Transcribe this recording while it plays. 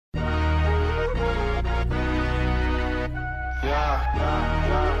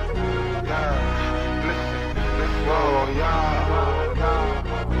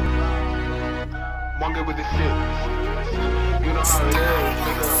Monkey with the shit. You know how it is,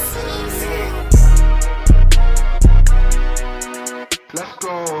 nigga. Let's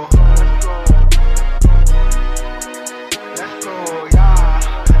go. Let's go, yeah.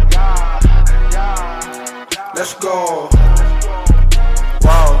 Let's go.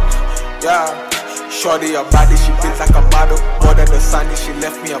 Wow, yeah. Shorty, her body, she built like a model. More than the sunny, she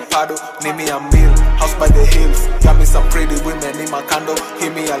left me a paddle. Name me a meal, house by the hills. Got me some pretty women in my condo. Give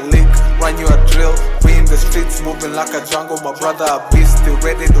me a lick, run you a drill. We in the streets, moving like a jungle. My brother a beast, still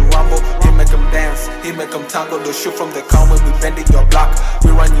ready to rumble. He make him dance, he make him tango. The shoot from the count when we bending your block. We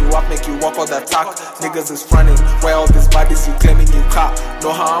run you up, make you walk all the talk. Niggas is running, where all these bodies you claiming you cop.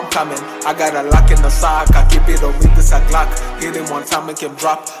 Know how I'm coming, I got a lock in the sock. I keep it on me, this a Glock. Hit him one time, make him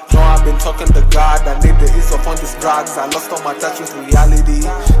drop. Know I've been talking to God, I need the ease up on these drugs. I lost all my touch with reality.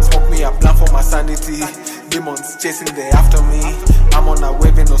 Smoke me a blunt for my sanity. Demons chasing, they after me. I'm on a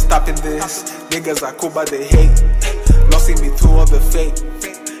wave, ain't no stopping this. Niggas are cool, but they hate. Losing me through all the fake.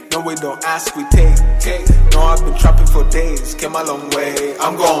 No, we don't ask, we take. No, I've been trapping for days, came a long way.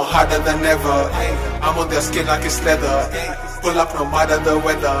 I'm going harder than ever. I'm on their skin like it's leather. Pull up no matter the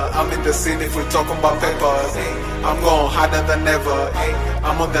weather. I'm in the scene if we're talking about papers. I'm going harder than ever.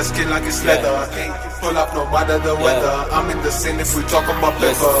 I'm on their skin like it's leather. Pull up no matter the weather. I'm in the scene if we're talking about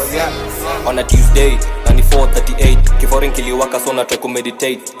papers. Yeah. On a Tuesday, 94:38. Kiforin kiliwaka so na try to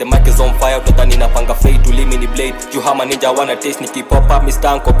meditate. The mic is on fire, totani napanga fate. To limini blade. You hama ninja wanna taste. Niki pop up,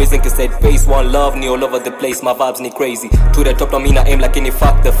 Mr. Anko Bizink said face. One love, ni all over the place. My vibes ni crazy. To the top, no mina aim like any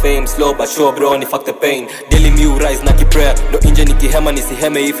fuck the fame. Slow but sure bro, ni fuck the pain. Daily me rise, naki prayer. No inje niki hema, nisi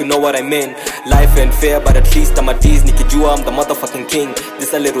heme if you know what I mean. Life ain't fair, but at least I'm a tease. Niki jua, I'm the motherfucking king.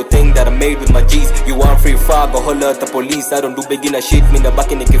 This a little thing that I made with my G's. You want free fire, go holler at the police. I don't do beginner shit, me the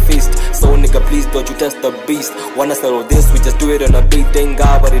back in niki fist. So nigga please don't you test the beast. Wanna settle this, we just do it on a beat. Thank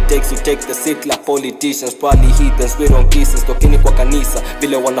God what it takes to take the seat like politicians. Probably heathens, we on pieces. Tokini kwa kanisa,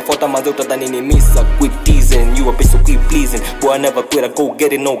 vile wanafuata mazeuta dhani ni misa. Quit teasing, you a bitch so keep pleasing. Boy I never quit, I go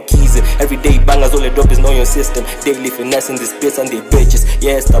get it, no keysing. Everyday bangers, all they drop is know your system. Daily finessing this bitch and they bitches.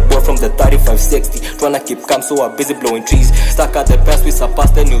 Yes, that boy from the 3560. Tryna keep calm so I'm busy blowing trees. Stuck at the past, we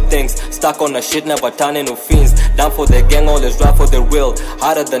surpass the new things. Stuck on the shit, never turning no fiends. Down for the gang, always rap for the real.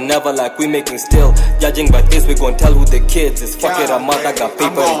 Harder than ever like we making still. Judging by this, we gon' tell who the kids is. Fuck it, I'm out, I got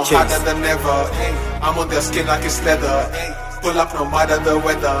paper and chase. I'm harder than ever. I'm on their skin like it's leather. Pull up no matter the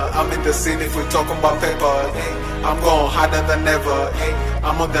weather. I'm in the scene if we're talking about paper. I'm going harder than ever.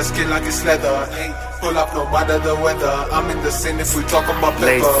 I'm on their skin like it's leather. Pull up no matter the weather. I'm in the scene if we talking about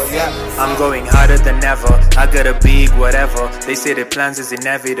paper. Yeah. I'm going harder than ever. I got a big whatever. They say the plans is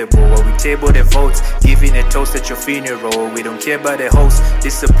inevitable. While we table the votes, giving a toast at your funeral. We don't care about the hosts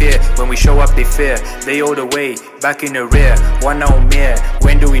disappear. When we show up they fear. They all the way back in the rear. One now mere.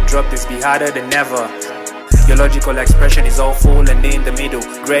 When do we drop this? Be harder than ever. Your logical expression is all full and in the middle.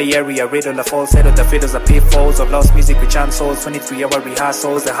 Grey area, riddle, a false head of the fiddles, the pitfalls of lost music with chant souls. 23-hour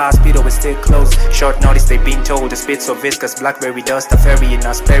rehearsals, the hospital is still closed. Short notice, they been told. The spit so viscous, blackberry dust, a fairy in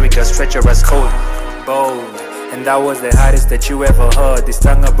asparagus, treacherous cold, bold. And that was the hardest that you ever heard. This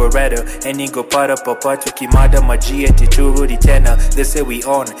tongue a beretta, any go para papa to kimada magia tituru di tena. They say we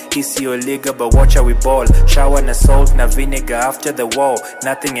on, kiss your liga, but watch how we ball. Shower na salt na vinegar after the wall.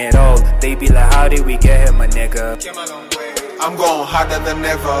 Nothing at all. They be like, how did we get him, a nigga? I'm going harder than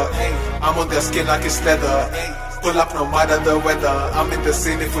ever. I'm on their skin like it's leather. Pull up no matter the weather. I'm in the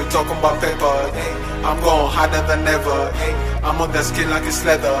scene if we're talking about paper. I'm going harder than ever. I'm on their skin like it's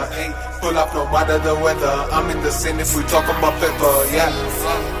leather. Pull up no matter the weather. I'm in the scene if we're talking about paper. Yeah.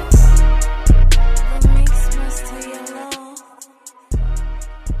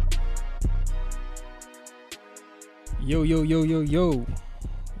 Yo.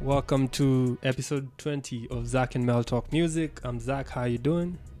 Welcome to episode 20 of Zach and Mel Talk Music. I'm Zach, how you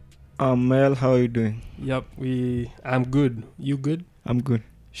doing? I'm Mel, how are you doing? Yep, I'm good. You good? I'm good.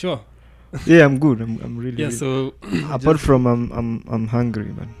 Sure. Yeah, I'm good. I'm really. Yeah, really. so apart from I'm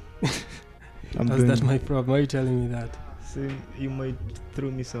hungry, man. That's my problem. Why are you telling me that? So you might throw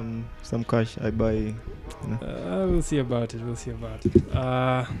me some cash. I buy. You know. We'll see about it.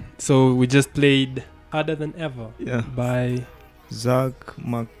 So we just played Harder Than Ever. Yeah. By Zach,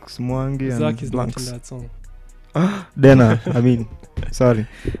 Max Mwangi, and Zach is Blanks. not in that song. Dena, I mean, sorry.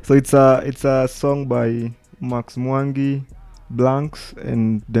 So it's a song by Max Mwangi, Blanks,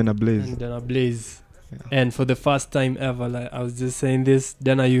 and Dena Blaze. Yeah. And for the first time ever, like I was just saying this,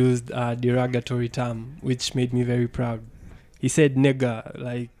 Dena used a derogatory term, which made me very proud. He said nigga,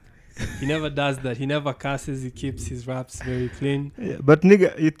 like He never does that. He never curses. He keeps his raps very clean. Yeah, but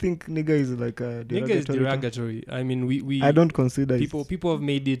nigga, you think nigga is like a Nigga is derogatory. I mean, we I don't consider people have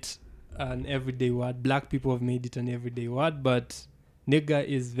made it an everyday word. Black people have made it an everyday word, but nigga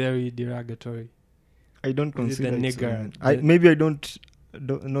is very derogatory. I don't consider the it. nigger. Maybe I don't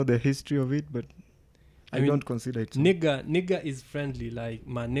know the history of it, but I mean, don't consider it. Nigga is friendly, like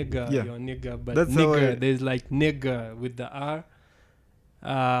my nigga, your nigga. But that's nigger, there's like nigger with the R.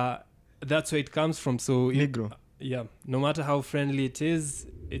 That's where it comes from. So Negro. Yeah, no matter how friendly it is,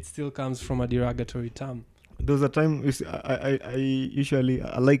 it still comes from a derogatory term. There was a time I usually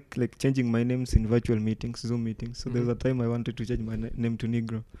like changing my names in virtual meetings, Zoom meetings. So there was a time I wanted to change my name to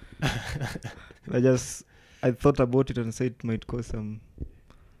Negro. I thought about it and said it might cause some.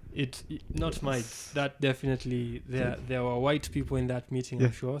 It not might. That definitely there were white people in that meeting,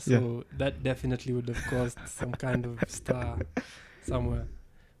 I'm sure. So that definitely would have caused some kind of star somewhere.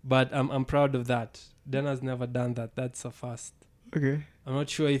 But I'm proud of that. Dena's never done that. That's a first. Okay. I'm not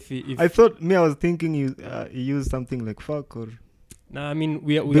sure if I was thinking you used something like fuck or. Nah, I mean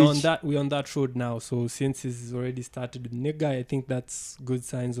we're on that road now. So since he's already started with nigga, I think that's good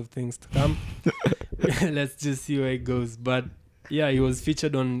signs of things to come. Let's just see where it goes. But yeah, he was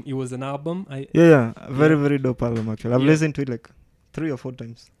featured on. It was an album. Very dope album actually. I've listened to it like 3 or 4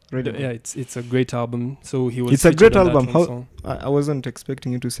 times. It's a great album. So he was. It's a great album. I wasn't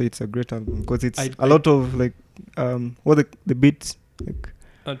expecting you to say it's a great album because it's a lot of like what the beats like.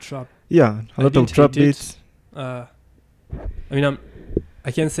 A trap. Yeah, a lot of trap beats. I mean,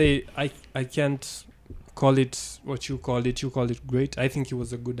 I can say I can't call it what you called it. You called it great. I think it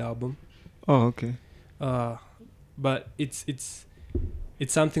was a good album. Oh, okay. But it's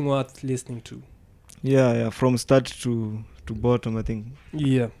something worth listening to. Yeah, from start to bottom, I think.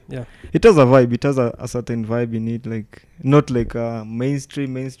 Yeah. It has a vibe. It has a certain vibe in it, like not like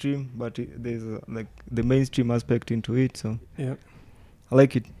mainstream, but there's like the mainstream aspect into it. So yeah, I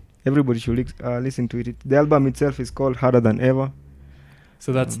like it. Everybody should listen to it. The album itself is called Harder Than Ever.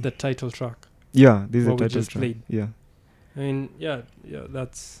 So that's the title track. Yeah, this is the title just track. Played. Yeah. I mean, yeah.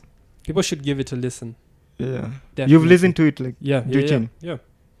 That's people should give it a listen. Yeah. Definitely. You've listened to it, like yeah.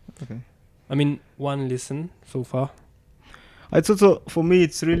 Okay. I mean, one listen so far. It's also for me.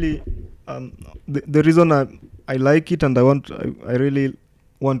 It's really the reason I like it and I really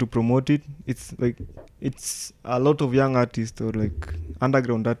want to promote it. It's like it's a lot of young artists or like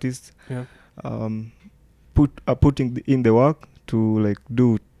underground artists. Yeah. Putting in the work to like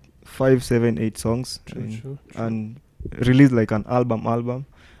do 5, 7, 8 songs and release like an album. I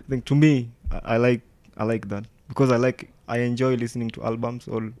think to me I like that because I enjoy listening to albums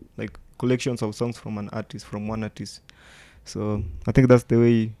or like collections of songs from one artist. So I think that's the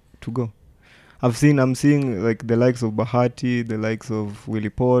way to go. I'm seeing like the likes of Bahati, the likes of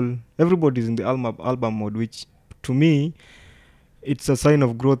Willie Paul. Everybody's in the album mode, which to me, it's a sign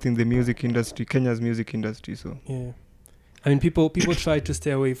of growth in the music industry, Kenya's music industry. So yeah, I mean, people try to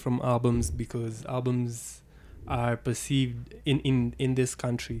stay away from albums because albums are perceived in this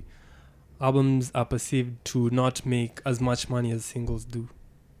country. Albums are perceived to not make as much money as singles do.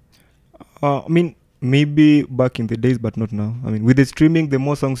 I mean, maybe back in the days, but not now. I mean, with the streaming, the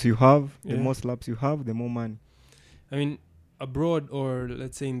more songs you have, the more slaps you have, the more money. I mean, abroad or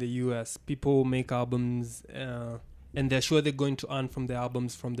let's say in the US, people make albums and they're sure they're going to earn from the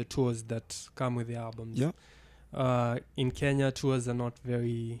albums from the tours that come with the albums. Yeah. In Kenya, tours are not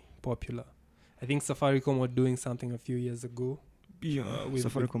very popular. I think Safaricom were doing something a few years ago. With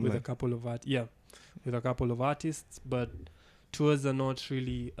a couple of artists, but tours are not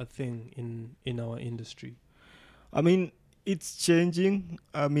really a thing in our industry. I mean, it's changing.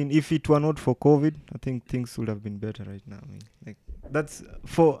 I mean, if it were not for COVID, I think things would have been better right now. I mean, like that's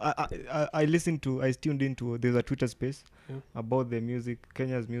for I tuned into there's a Twitter space about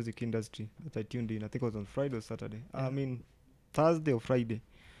Kenya's music industry that I tuned in. I think it was on Friday or Saturday. I mean, Thursday or Friday,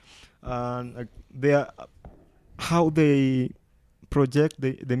 and how they project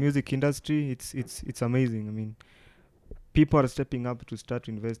the music industry. It's amazing. I mean, people are stepping up to start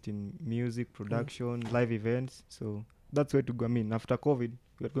to invest in music production, live events. So that's where to go. I mean, after COVID,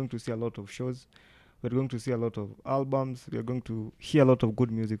 we're going to see a lot of shows. We're going to see a lot of albums. We're going to hear a lot of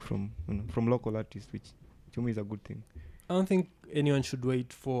good music from local artists, which to me is a good thing. I don't think anyone should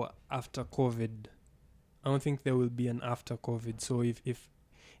wait for after COVID. I don't think there will be an after COVID. So if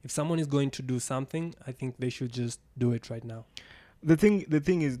someone is going to do something, I think they should just do it right now. The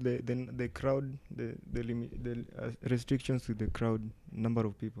thing is the crowd, the restrictions to the crowd, number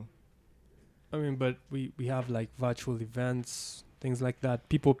of people. I mean, but we have like virtual events, things like that.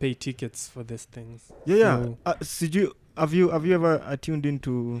 People pay tickets for these things. Yeah. Have you ever tuned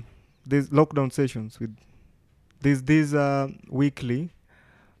into there's lockdown sessions with this weekly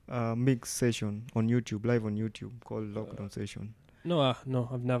mix session on YouTube, live on YouTube, called lockdown session. No,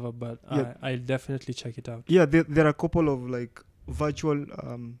 I've never, but Yeah. I'll definitely check it out. Yeah, there are a couple of like virtual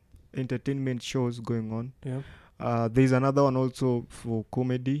entertainment shows going on. Yeah. There's another one also for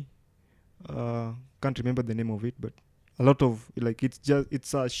comedy. Can't remember the name of it, but a lot of like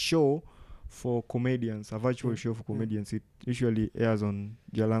it's a show for comedians, a virtual show for comedians. It usually airs on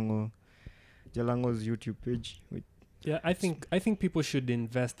Jalango's YouTube page. Yeah, I think people should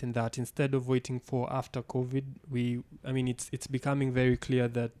invest in that instead of waiting for after COVID. It's becoming very clear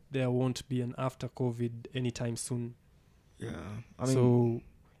that there won't be an after COVID anytime soon. Yeah, so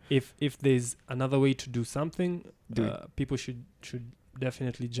if there's another way to do something, people should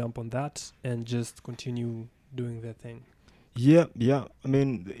definitely jump on that and just continue doing their thing. Yeah. I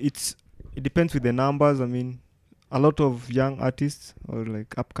mean, it depends with the numbers. I mean, a lot of young artists or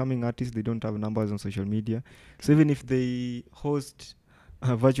like upcoming artists, they don't have numbers on social media. So even if they host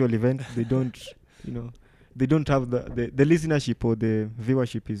a virtual event, they don't, they don't have the listenership or the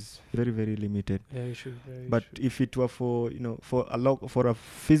viewership is very, very limited. Yeah, but if it were for a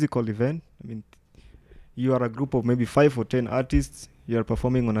physical event, I mean, you are a group of maybe 5 or 10 artists. You are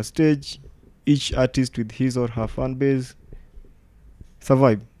performing on a stage. Each artist with his or her fan base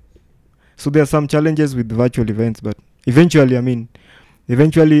survive. So there are some challenges with virtual events, but eventually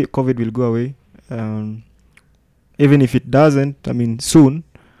COVID will go away. Even if it doesn't, soon,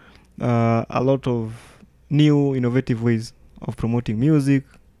 a lot of new innovative ways of promoting music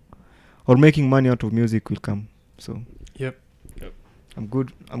or making money out of music will come. So yep. I'm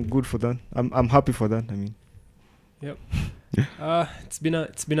good for that. I'm happy for that. Yep. It's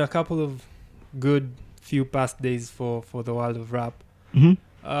been a couple of good few past days for the world of rap.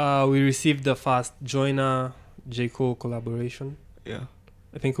 Mm-hmm. We received the first Joyner J. Cole collaboration. Yeah.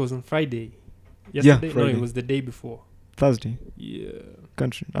 I think it was on Friday. Yesterday? Yeah, Friday. No, it was the day before. Thursday. Yeah.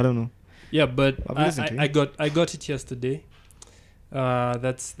 Country. I don't know. Yeah, but I got it yesterday.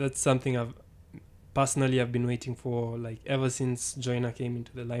 That's something I've been waiting for like ever since Joyner came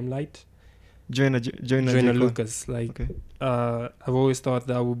into the limelight. Joyner Lucas. Like, okay. I've always thought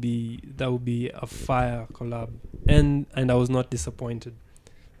that would be a fire collab, and I was not disappointed.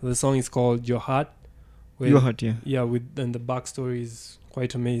 The song is called Your Heart. Your Heart, yeah. Yeah, and the backstory is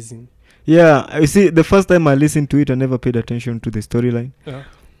quite amazing. Yeah, you see, the first time I listened to it, I never paid attention to the storyline. Yeah.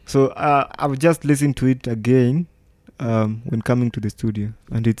 So I've just listened to it again when coming to the studio,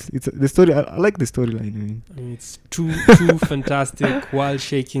 and it's the story. I like the storyline. It's two fantastic,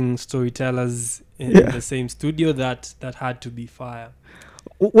 world-shaking storytellers in the same studio that had to be fire.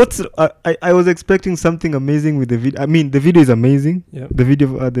 I was expecting something amazing with the video. The video is amazing. Yeah. The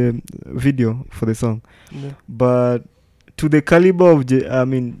video for the song, but to the caliber of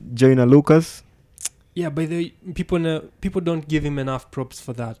Joyner Lucas. Yeah, but people don't give him enough props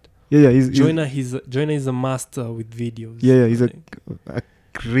for that. Yeah. Joyner is a master with videos. Yeah, he's a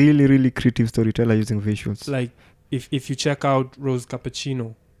really, really creative storyteller using visuals. Like if you check out Rose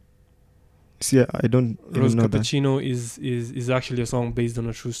Cappuccino. See, I don't Rose know Cappuccino is actually a song based on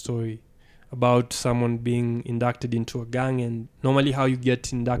a true story about someone being inducted into a gang, and normally how you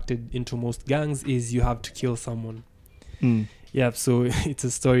get inducted into most gangs is you have to kill someone. Yeah, so it's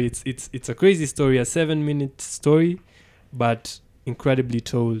a story. It's a crazy story, a 7-minute story, but incredibly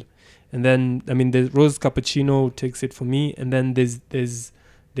told. And then the Rose Cappuccino takes it for me, and then there's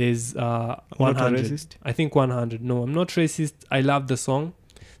 100. I think 100. No, I'm not racist. I love the song.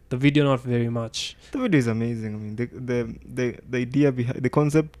 The video not very much. The video is amazing. The idea behind the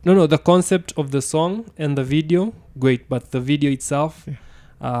concept. No, the concept of the song and the video great, but the video itself,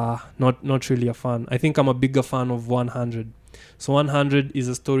 not really a fan. I think I'm a bigger fan of 100. So 100 is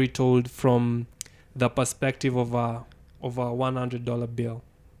a story told from the perspective of a $100 bill.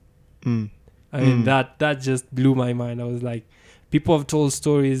 That just blew my mind. I was like, people have told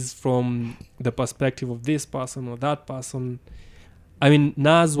stories from the perspective of this person or that person.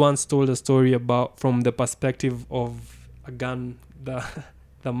 Nas once told a story from the perspective of a gun, the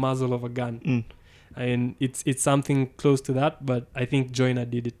muzzle of a gun. It's something close to that, but I think Joyner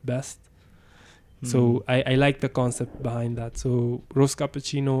did it best. So I like the concept behind that. So Rose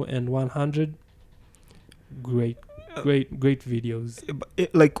Cappuccino and 100, great videos.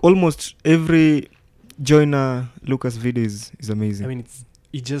 Like almost every Joyner Lucas video is amazing.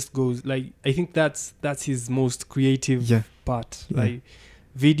 It just goes like, I think that's his most creative part. Yeah. Like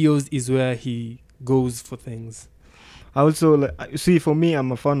videos is where he goes for things. I also see, for me,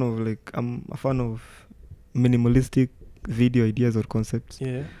 I'm a fan of minimalistic video ideas or concepts.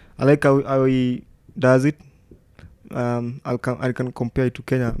 Yeah. I like how he does it. I can compare it to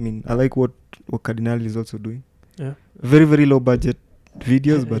Kenya. I mean, I like what Cardinal is also doing. Yeah. Very, very low budget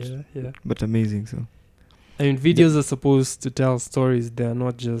videos, but amazing. So I mean, videos are supposed to tell stories. They're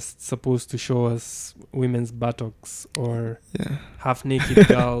not just supposed to show us women's buttocks or half naked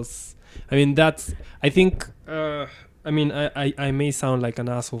girls. I mean, I think, I mean, I may sound like an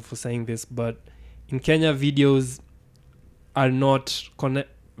asshole for saying this, but in Kenya, videos are not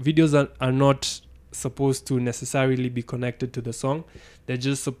supposed to necessarily be connected to the song. They're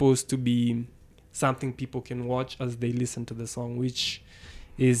just supposed to be something people can watch as they listen to the song, which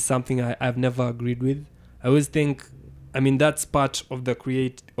is something I've never agreed with. I always think, I mean, that's part of the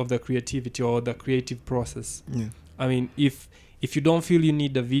creativity or the creative process. Yeah. I mean, if you don't feel you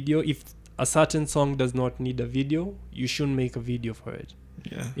need a video, if a certain song does not need a video, you shouldn't make a video for it.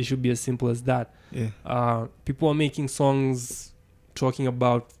 Yeah. It should be as simple as that. Yeah. People are making songs talking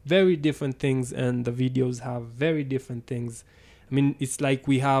about very different things, and the videos have very different things. I mean, it's like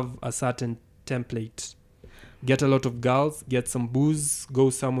we have a certain template. Get a lot of girls, get some booze, go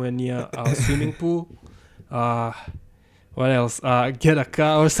somewhere near a swimming pool. What else? Get a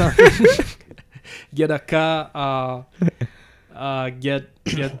car or something. Get a car.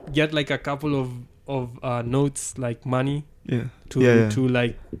 Get like a couple of notes, like money. Yeah. To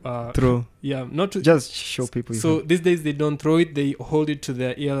like throw. Yeah, not to just show people. So these days they don't throw it; they hold it to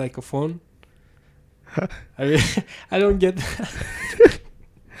their ear like a phone. I mean, I don't get that.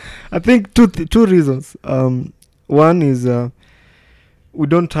 I think two reasons. One is we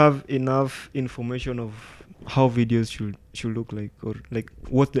don't have enough information of how videos should look like, or like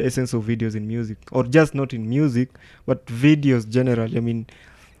what's the essence of videos in music, or just not in music, but videos generally. I mean,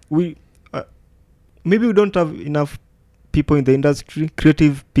 we maybe we don't have enough people in the industry,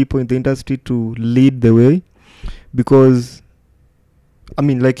 creative people in the industry, to lead the way, because I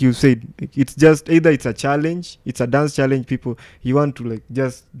mean, like you said, it's just either it's a challenge, it's a dance challenge. People, you want to like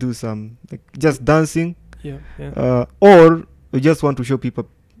just do some like just dancing, or you just want to show people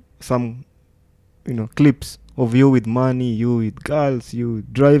some, clips of you with money, you with girls, you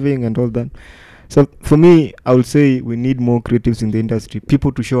driving and all that. So for me, I would say we need more creatives in the industry,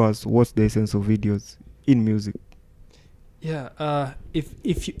 people to show us what's the essence of videos in music. Yeah.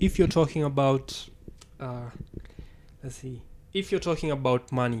 If you're talking about, let's see. If you're talking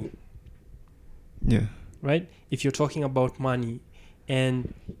about money, right? If you're talking about money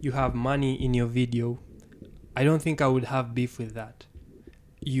and you have money in your video, I don't think I would have beef with that.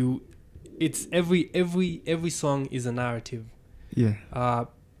 It's every song is a narrative. Yeah.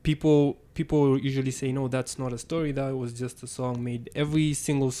 People usually say, no, that's not a story. That was just a song made. Every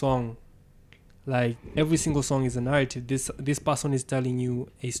single song is a narrative. This person is telling you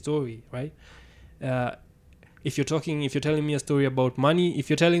a story, right? If you're telling me a story about money, if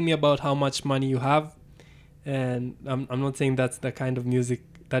you're telling me about how much money you have, and I'm not saying that's the kind of music,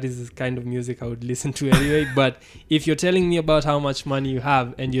 that is the kind of music I would listen to anyway, but if you're telling me about how much money you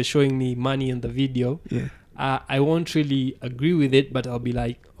have and you're showing me money in the video, I won't really agree with it, but I'll be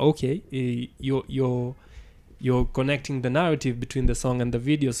like, okay, you're connecting the narrative between the song and the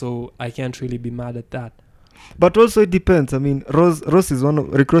video, so I can't really be mad at that. But also it depends. I mean, Rick Ross is one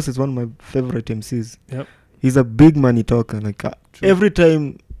of my favorite MCs. Yep. He's a big money talker. Like every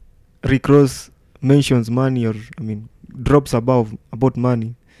time Rick Ross mentions money, or drops about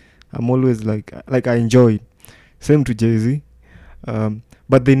money, I'm always like I enjoy it. Same to Jay-Z.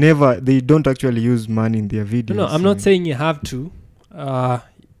 But they don't actually use money in their videos. No, I'm not saying you have to.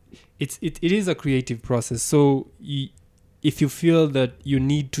 It is a creative process. So if you feel that you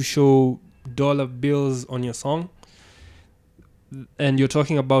need to show dollar bills on your song and you're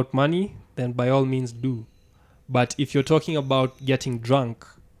talking about money, then by all means do. But if you're talking about getting drunk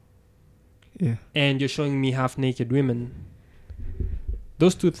and you're showing me half naked women,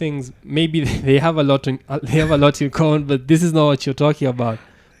 those two things, maybe they have a lot in common, but this is not what you're talking about.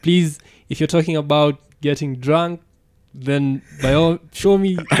 Please, if you're talking about getting drunk, then by all, show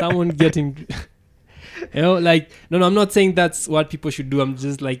me someone getting, no, I'm not saying that's what people should do. I'm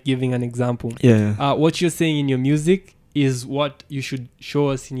just like giving an example. What you're saying in your music is what you should show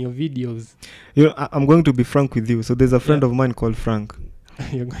us in your videos. I'm going to be frank with you. So there's a friend of mine called Frank.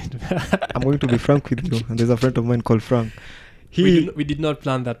 You're going to I'm going to be frank with you. And there's a friend of mine called Frank. We did not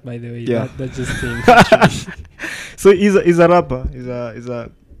plan that, by the way. That just came. So he's a rapper. He's a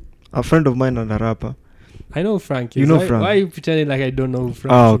friend of mine and a rapper. I know Frank. You know Frank. Why are you pretending like I don't know who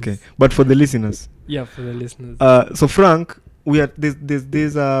Frank is? Okay. But for the listeners. Yeah, for the listeners. So Frank,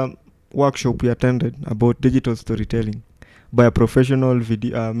 there's a workshop we attended about digital storytelling by a professional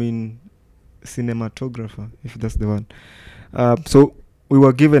cinematographer, if that's the one. So we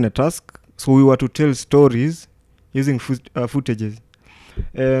were given a task. So we were to tell stories using footages.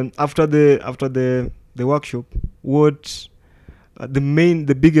 And after the workshop, what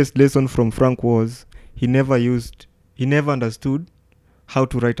the biggest lesson from Frank was he never understood how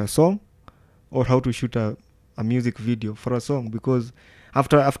to write a song or how to shoot a music video for a song, because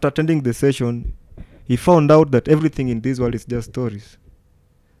after attending the session, he found out that everything in this world is just stories.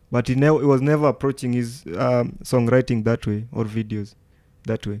 But he was never approaching his songwriting that way or videos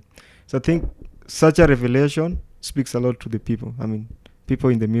that way. So I think such a revelation speaks a lot to the people. I mean, people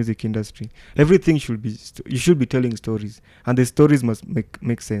in the music industry. Everything you should be telling stories, and the stories must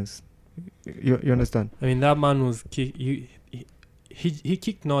make sense. You understand? I mean, that man was he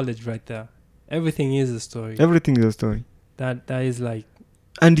kicked knowledge right there. Everything is a story. Everything is a story. That is like.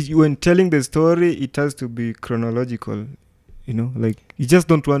 And when telling the story, it has to be chronological. You know, like you just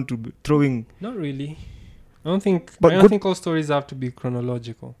don't want to be throwing. Not really. I don't think all stories have to be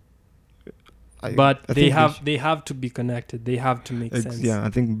chronological. But they have to be connected. They have to make sense. Yeah, I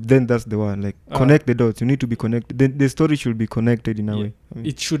think then that's the one. Like connect the dots. You need to be connected. The story should be connected in a way. I mean,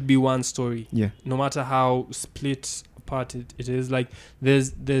 it should be one story. Yeah. No matter how split apart it is. Like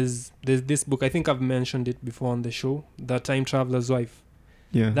there's this book. I think I've mentioned it before on the show. The Time Traveler's Wife.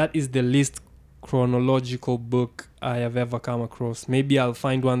 Yeah. That is the least chronological book I have ever come across. Maybe I'll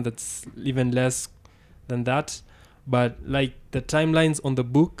find one that's even less than that. But like the timelines on the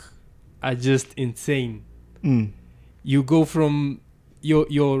book are just insane. You go from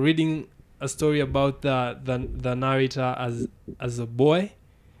you're reading a story about the narrator as a boy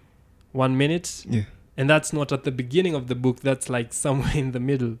 1 minute, and that's not at the beginning of the book. That's like somewhere in the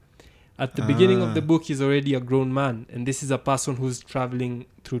middle. At the beginning of the book, he's already a grown man, and this is a person who's traveling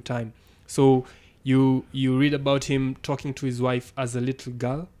through time. So you read about him talking to his wife as a little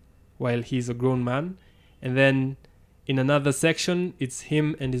girl while he's a grown man, and then in another section, it's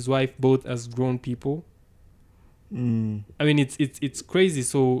him and his wife both as grown people. I mean, it's crazy.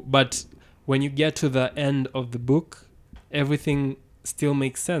 So, but when you get to the end of the book, everything still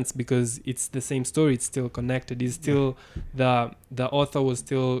makes sense because it's the same story. It's still connected. It's still the author was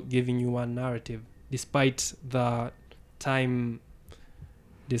still giving you one narrative, despite the time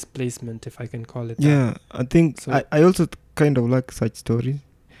displacement, if I can call it. Yeah, I think so, I also kind of like such stories.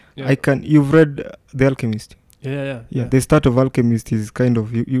 Yeah. You've read The Alchemist. Yeah. The start of Alchemist is kind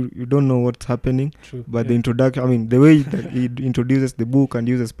of you don't know what's happening. True. But the introduction, I mean, the way that he introduces the book and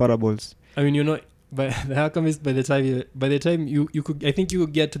uses parables. I mean, but The Alchemist, by the time you could, I think you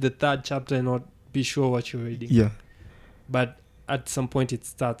could get to the third chapter and not be sure what you're reading. Yeah. But at some point, it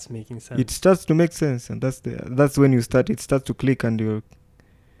starts making sense. It starts to make sense, and that's when it starts to click, and you're.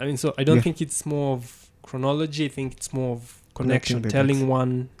 I mean, so I don't think it's more of chronology. I think it's more of connection, telling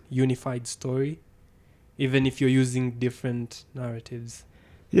one unified story, even if you're using different narratives.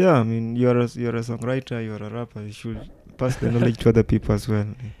 Yeah, I mean, you're a songwriter, you're a rapper. You should pass the knowledge to other people as well.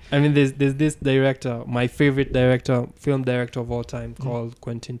 I mean, there's this director, my favorite film director of all time, called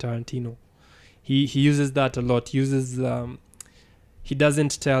Quentin Tarantino. He uses that a lot. He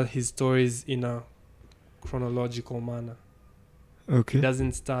doesn't tell his stories in a chronological manner. Okay. He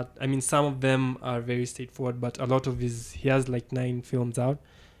doesn't start. I mean, some of them are very straightforward, but a lot of he has like 9 films out.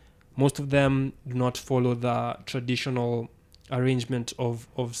 Most of them do not follow the traditional arrangement of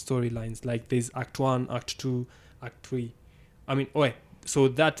storylines. Like there's Act 1, Act 2, Act 3. I mean, so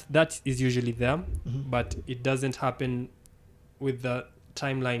that is usually there, but it doesn't happen with the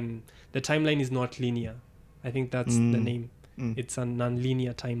timeline. The timeline is not linear. I think that's the name. It's a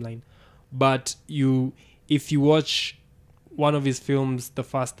non-linear timeline. But if you watch one of his films the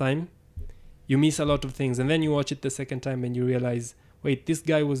first time, you miss a lot of things, and then you watch it the second time and you realize, wait, this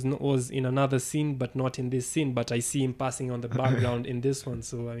guy was in another scene but not in this scene, but I see him passing on the background in this one.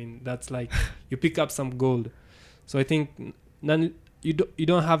 So I mean, that's like you pick up some gold. So I think you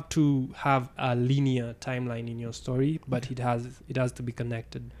don't have to have a linear timeline in your story, but it has to be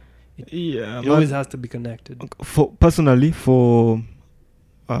connected. It always has to be connected. For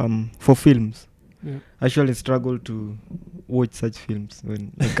films, I actually struggle to watch such films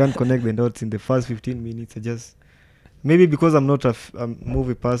when I can't connect the dots in the first 15 minutes. I just maybe because I'm not a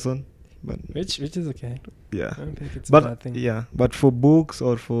movie person, but which is okay. Yeah, I don't think it's a bad thing. Yeah, but for books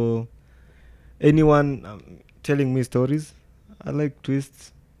or for anyone telling me stories, I like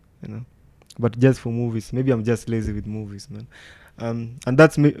twists, But just for movies, maybe I'm just lazy with movies, man. And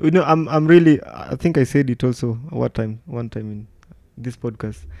that's me. I'm really. I think I said it also one time in this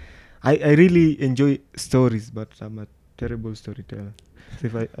podcast. I really enjoy stories, but I'm a terrible storyteller.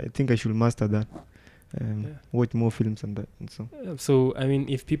 So I think I should master that. Watch more films and that and so. So I mean,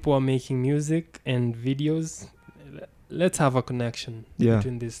 if people are making music and videos, let's have a connection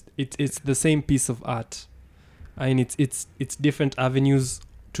between this. It's the same piece of art. And it's different avenues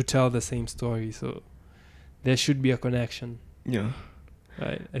to tell the same story. So there should be a connection. Yeah.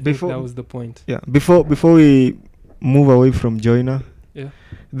 Right. I think that was the point. Yeah. Before we move away from Joyner. Yeah.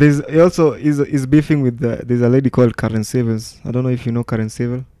 He also is beefing with there's a lady called Karen Savers. I don't know if you know Karen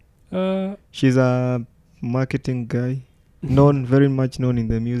Savers. She's a marketing guy, very much known in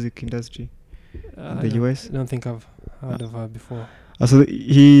the music industry in the US. I don't think I've heard of her before. So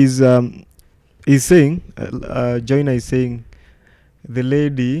he's saying, Joyner is saying, the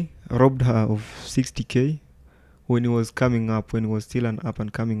lady robbed her of 60K when he was coming up, when he was still an up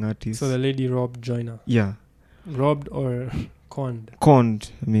and coming artist. So the lady robbed Joyner. Yeah. Robbed or conned?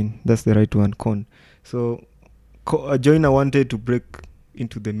 Conned. I mean, that's the right one. Conned. So Joyner wanted to break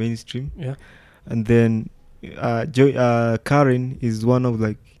into the mainstream. Yeah. And then Karen is one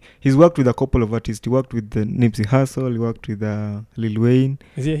of he's worked with a couple of artists. He worked with Nipsey Hussle. He worked with Lil Wayne.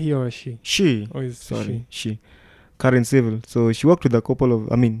 Is it he or a she? She. Or is she? Karen Civil. So she worked with a couple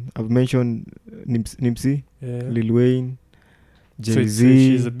of. I've mentioned Nipsey, Lil Wayne, Jay-Z. So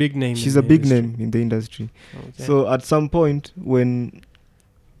she's a big name. She's a big name in the industry. Okay. So at some point when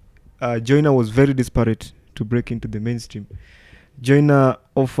Joyner was very desperate to break into the mainstream, Joyner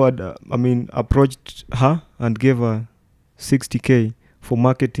approached her and gave her 60K for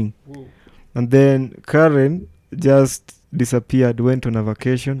marketing. Whoa. And then Karen just disappeared, went on a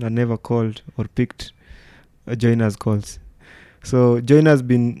vacation and never called or picked Joyner's calls. So Joyner's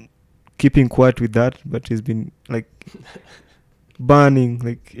been keeping quiet with that, but he's been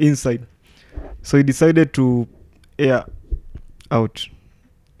burning inside. So he decided to air out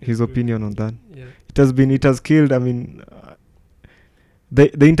his opinion on that. Yeah. It has killed,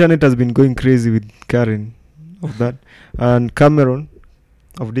 the internet has been going crazy with Karen of that. And Cameron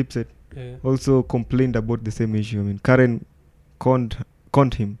of Dipset also complained about the same issue. Karen conned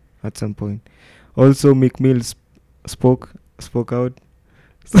him at some point. Also, Meek Mill spoke out.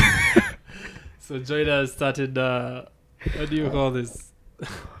 So Joyner started, what do you call this?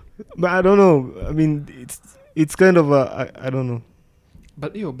 But I don't know. It's kind of I don't know.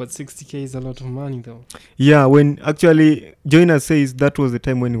 But 60K is a lot of money though. Yeah, when actually Joyner says that was the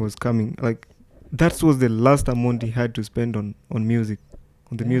time when he was coming. That was the last amount he had to spend on music,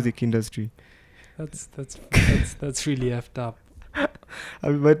 on the music industry. That's really effed up.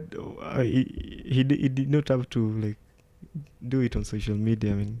 But he did not have to do it on social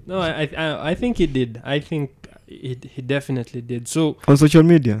media. No, I think he did. I think he definitely did. So on social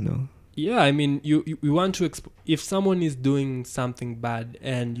media, no. Yeah, you want to if someone is doing something bad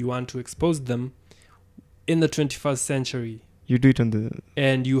and you want to expose them in the 21st century, you do it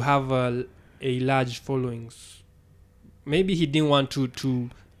and you have a large followings. Maybe he didn't want to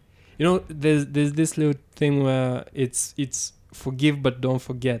there's this little thing where it's forgive but don't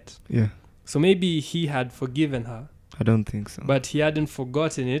forget. Yeah. So maybe he had forgiven her. I don't think so. But he hadn't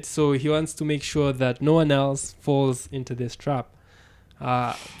forgotten it, so he wants to make sure that no one else falls into this trap.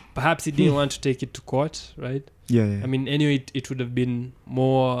 Perhaps he didn't want to take it to court, right? Yeah. Anyway, it would have been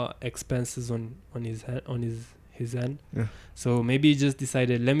more expenses on his end. Yeah. So maybe he just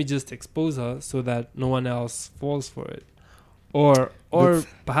decided, let me just expose her so that no one else falls for it. Or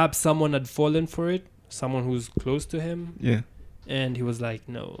perhaps someone had fallen for it, someone who's close to him. Yeah. And he was like,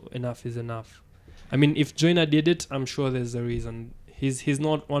 no, enough is enough. If Joyner did it, I'm sure there's a reason. He's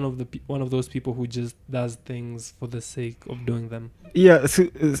not one of those people who just does things for the sake of doing them. Yeah, so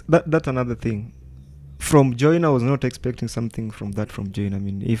that's another thing. From Joyner, I was not expecting something from Joyner.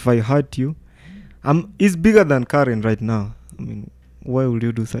 If I hurt you, he's bigger than Karen right now. Why would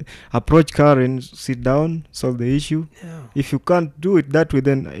you do that? Approach Karen, sit down, solve the issue. Yeah. If you can't do it that way,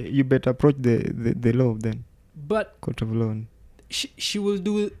 then you better approach the law then. But court of law. She will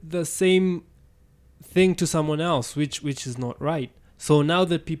do the same thing to someone else, which is not right. So now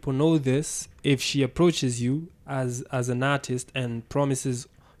that people know this, if she approaches you as an artist and promises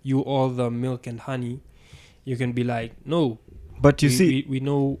you all the milk and honey, you can be like, no. But we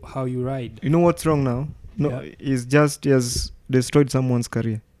know how you ride. You know what's wrong now? No, it's just he has destroyed someone's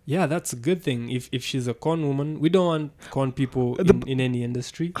career. Yeah, that's a good thing. If she's a con woman, we don't want con people in any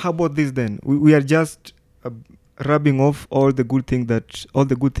industry. How about this then? We are just rubbing off all the good things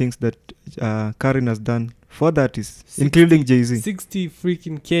that Karen has done for the artists, including Jay-Z. 60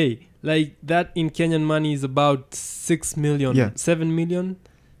 freaking K. That in Kenyan money is about 6 million, 7 million.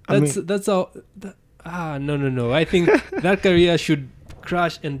 That's all. No. I think that career should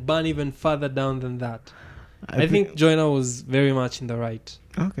crash and burn even further down than that. I think Joyner was very much in the right.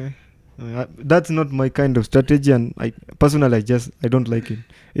 Okay. That's not my kind of strategy, and I personally I don't like it.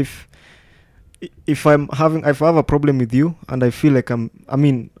 If I have a problem with you and I feel like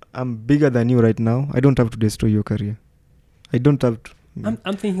I'm bigger than you right now, I don't have to destroy your career. I don't have to.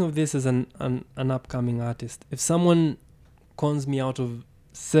 I'm thinking of this as an upcoming artist. If someone cons me out of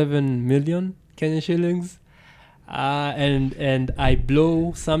 7 million Kenyan shillings, and I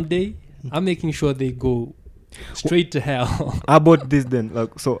blow someday, I'm making sure they go straight to hell. How about this then?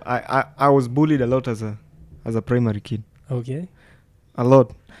 Like, so I was bullied a lot as a primary kid. Okay. A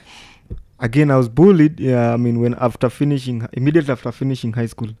lot. Again, I was bullied. Yeah, I mean, immediately after finishing high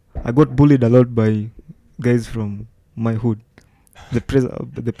school, I got bullied a lot by guys from my hood, the place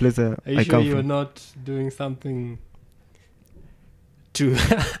I come from. You're not doing something to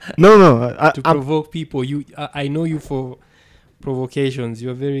to provoke people? I know you for provocations.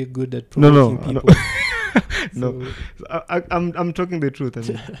 You're very good at provoking people. No, I'm talking the truth. I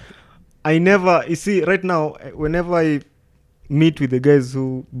mean, I never. You see, right now, whenever I meet with the guys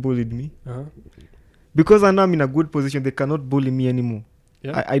who bullied me, because I know I'm in a good position, they cannot bully me anymore.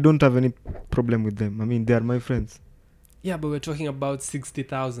 Yeah. I don't have any problem with them. I mean, they are my friends. Yeah, but we're talking about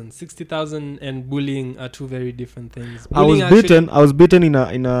 60,000. 60,000 and bullying are two very different things. I was beaten in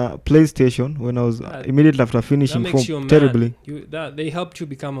a PlayStation when I was immediately after finishing form terribly. They helped you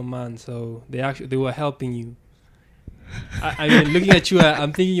become a man, so they were helping you. I mean, looking at you,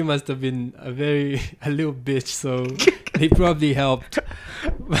 I'm thinking you must have been a little bitch, so they probably helped.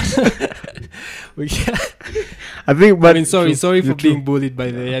 Sorry for being bullied, by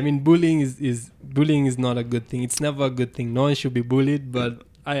the way. I mean, bullying is not a good thing. It's never a good thing. No one should be bullied, but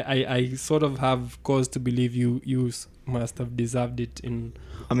I sort of have cause to believe you must have deserved it in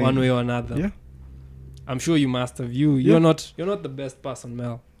one way or another. Yeah. I'm sure you must have. You're not the best person,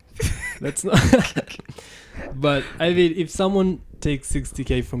 Mel. That's not. But I mean, if someone takes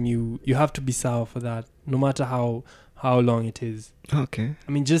 60K from you, you have to be sour for that, no matter how long it is. Okay.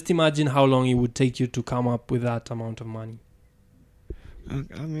 I mean, just imagine how long it would take you to come up with that amount of money.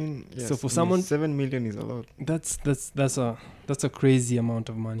 I mean, yes, so for someone, 7 million is a lot. That's a crazy amount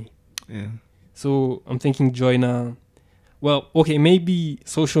of money. Yeah. So I'm thinking Joyner. Well, okay, maybe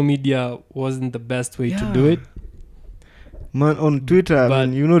social media wasn't the best way to do it. Man, on Twitter, I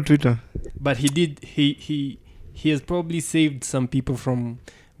mean, you know Twitter. But he has probably saved some people from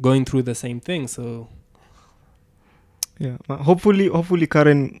going through the same thing. So yeah, hopefully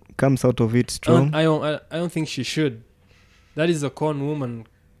Karen comes out of it strong. I don't think she should. That is a con woman.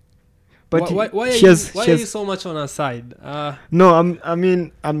 But why are you so much on her side? No, I'm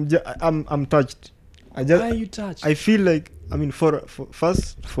touched. Why are you touched? I feel like, I mean, for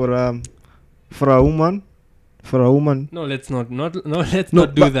a woman. No, let's not do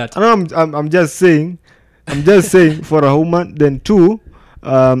that. I'm just saying for a woman. Then two,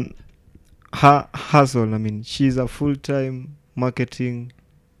 her hustle. I mean, she's a full-time marketing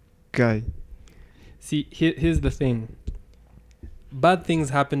guy. See, here's the thing. Bad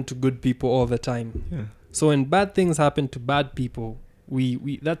things happen to good people all the time. Yeah. So when bad things happen to bad people,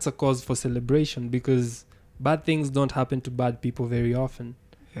 we that's a cause for celebration, because bad things don't happen to bad people very often.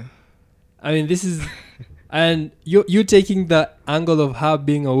 Yeah. I mean, this is. And you taking the angle of her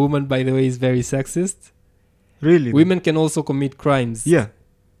being a woman, by the way, is very sexist. Really? Women can also commit crimes. Yeah.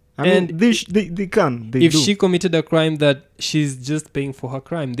 I mean, they can. If she committed a crime, that she's just paying for her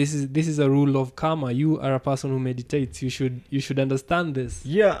crime. This is a rule of karma. You are a person who meditates. You should understand this.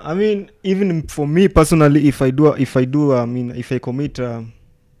 Yeah, I mean, even for me personally, if I commit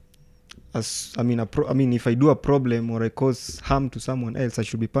if I do a problem or I cause harm to someone else, I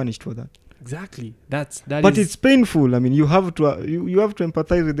should be punished for that. Exactly. But it's painful. I mean, you have to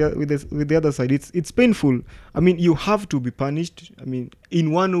empathize with the other side. It's painful. I mean, you have to be punished. I mean, in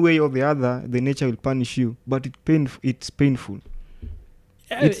one way or the other, the nature will punish you. But it's painful.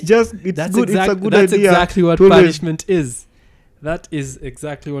 Yeah, it's good. It's a good idea. That's exactly what punishment is. That is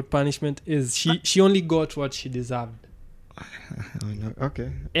exactly what punishment is. She only got what she deserved.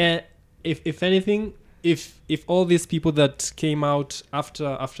 Okay. If anything. If all these people that came out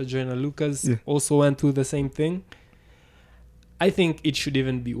after Joyner Lucas also went through the same thing, I think it should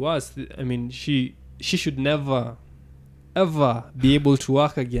even be worse. I mean, she should never, ever be able to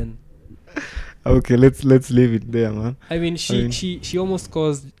work again. Okay, let's leave it there, man. I mean, she almost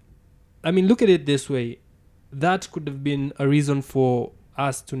caused. I mean, look at it this way. That could have been a reason for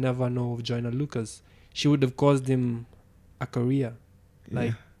us to never know of Joyner Lucas. She would have caused him a career,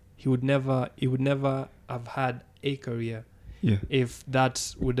 like. He would never have had a career if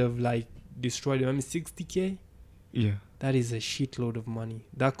that would have destroyed him. I mean, 60K? Yeah. That is a shitload of money.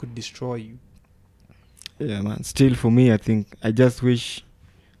 That could destroy you. Yeah, man. Still, for me, I think I just wish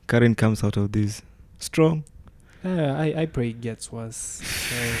Karen comes out of this strong. I pray it gets worse.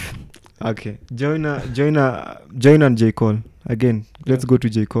 Okay, Joyner and J. Cole. Again, let's go to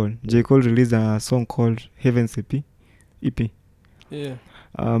J. Cole. J. Cole released a song called Heaven's EP. Yeah.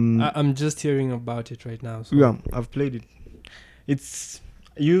 I'm just hearing about it right now. So. Yeah, I've played it. It's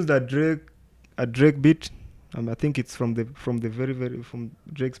used a Drake beat. I think it's from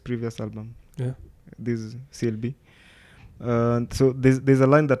Drake's previous album. Yeah. This is CLB. So there's a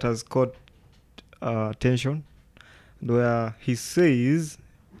line that has caught attention, where he says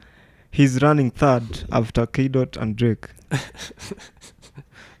he's running third after K-Dot and Drake.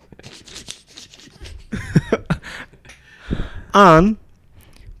 And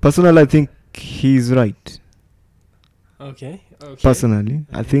personally, I think he's right. Okay. Personally,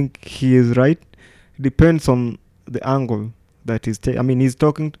 I think he is right. Depends on the angle that he's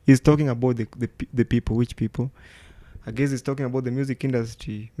he's talking about the people. Which people? I guess he's talking about the music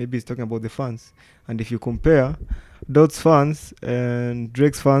industry. Maybe he's talking about the fans. And if you compare, Dot's fans and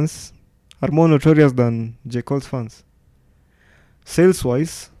Drake's fans are more notorious than J. Cole's fans. Sales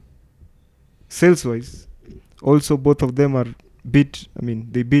wise, also both of them are beat.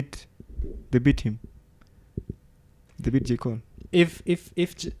 They beat him. They beat J. Cole.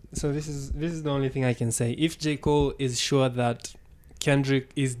 So this is the only thing I can say. If J. Cole is sure that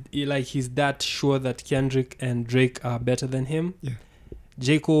Kendrick he's that sure that Kendrick and Drake are better than him, yeah.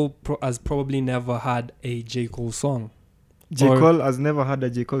 J. Cole has probably never had a J. Cole song. J. Cole has never had a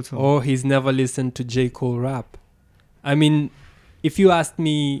J. Cole song. Or he's never listened to J. Cole rap. If you asked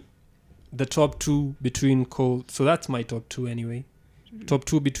me the top two between Cole, so that's my top two anyway. Top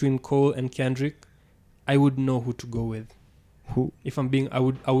two between Cole and Kendrick, I would know who to go with. Who? If I'm being, I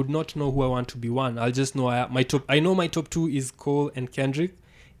would not know who I want to be one. I'll just know I know my top two is Cole and Kendrick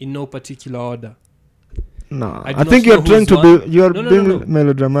in no particular order. No, I think you're trying to be. You're being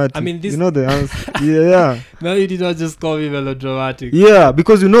melodramatic. This. You know the answer. Yeah. No, you did not just call me melodramatic. Yeah,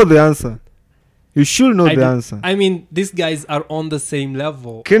 because you know the answer. You should know the answer. These guys are on the same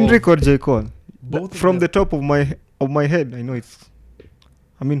level. Kendrick or J. Cole? Both from the top of my head, I know it's.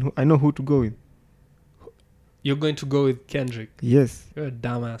 I know who to go with. You're going to go with Kendrick. Yes. You're a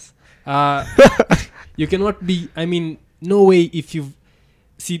dumbass. You cannot be. No way.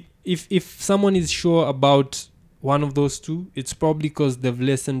 If someone is sure about one of those two, it's probably because they've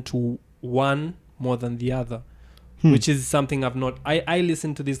listened to one more than the other, which is something I've not. I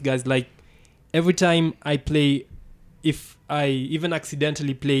listen to these guys like every time I play. If I even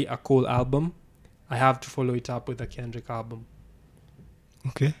accidentally play a Cole album, I have to follow it up with a Kendrick album.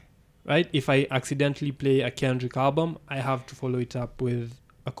 Okay. Right? If I accidentally play a Kendrick album, I have to follow it up with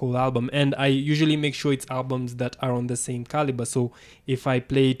a Cole album. And I usually make sure it's albums that are on the same caliber. So if I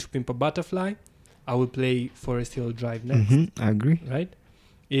play To Pimp a Butterfly, I will play Forest Hill Drive next. I agree. Right?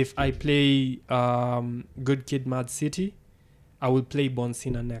 If I play Good Kid, Mad City, I will play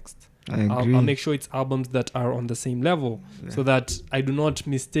Bonsina next. I agree. I'll make sure it's albums that are on the same level, so that I do not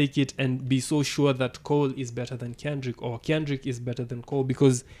mistake it and be so sure that Cole is better than Kendrick or Kendrick is better than Cole.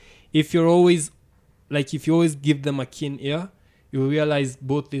 Because if you always give them a keen ear, you realize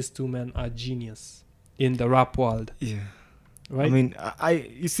both these two men are genius in the rap world. Yeah. Right?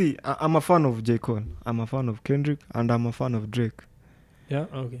 I'm a fan of J. Cole. I'm a fan of Kendrick, and I'm a fan of Drake. Yeah,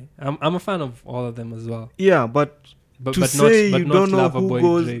 okay. I'm a fan of all of them as well. Yeah, but But to say not you don't know who Loverboy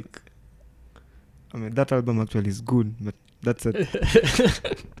goes... Drake. that album actually is good, but that's it.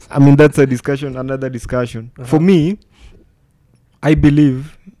 That's a discussion, another discussion. Uh-huh. For me, I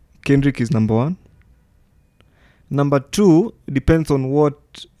believe Kendrick is number one. Number two depends on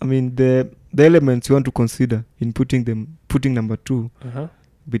what the elements you want to consider in putting number two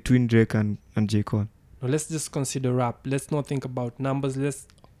between Drake and J. Cole. Now let's just consider rap. Let's not think about numbers. Let's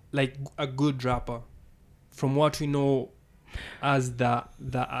like a good rapper. From what we know as the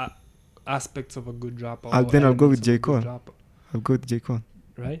aspects of a good rapper. Then I'll go with J. Cole. I'll go with J. Cole.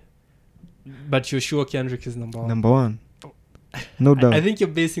 Right? But you're sure Kendrick is number one? Number one. No doubt. I think you're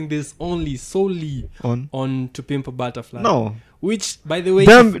basing this solely on To Pimp a Butterfly. No. Which, by the way...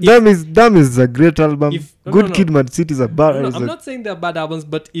 Damn is a great album. Kid, Mad City is a bad... I'm not saying they're bad albums,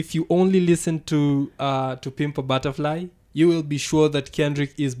 but if you only listen to Pimp a Butterfly, you will be sure that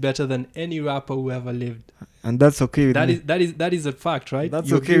Kendrick is better than any rapper who ever lived. And that's okay with me. That is a fact, right? That's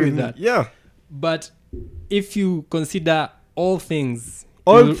you okay with that. Yeah. But if you consider all things...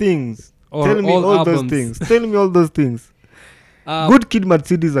 Tell me all those things. Good Kid, Mad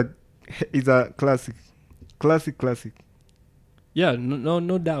City is a classic. Classic. Yeah,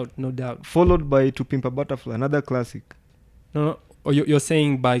 no doubt. Followed by To Pimp a Butterfly, another classic. No. Or you're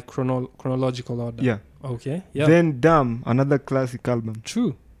saying by chronological order. Yeah. Okay. Yeah. Then Damn, another classic album.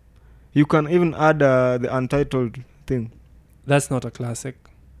 True. You can even add the Untitled thing. That's not a classic.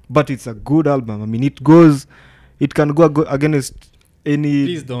 but it's a good album. I mean, it can go against any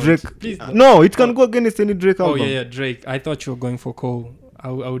Please don't. Drake. Please don't. No, it can go against any Drake album. Oh yeah, Drake. I thought you were going for Cole. I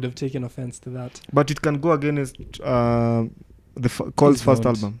would have taken offense to that. But it can go against Cole's first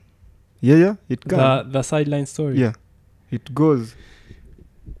don't. album. Yeah, it can. The Sideline Story. Yeah, it goes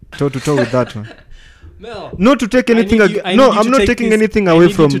toe to toe with that one. Mel, Not to take anything. I'm not taking anything I away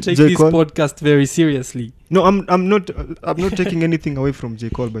need from you to take J. this Cole. podcast very seriously. No, I'm not taking anything away from J.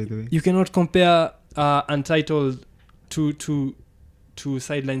 Cole. By the way, You cannot compare Untitled to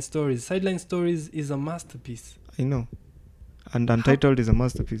Sideline Stories. Sideline Stories is a masterpiece. I know. And Untitled is a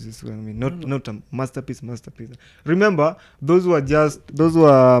masterpiece as well. I mean, not a masterpiece. Remember, those were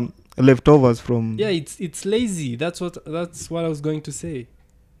leftovers from. Yeah, it's lazy. That's what I was going to say.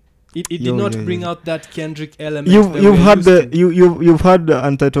 It did not bring out that Kendrick element. You've had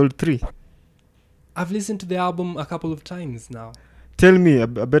Untitled 3. I've listened to the album a couple of times now. Tell me a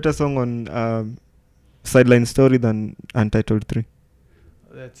better song on Sideline Story than Untitled 3.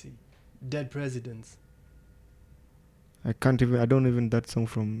 Let's see. Dead Presidents. I don't even that song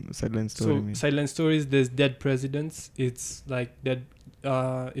from Sideline Story. So Sideline Stories, there's Dead Presidents. It's like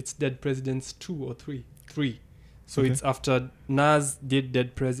it's Dead Presidents 2 or 3. 3. So it's after Nas did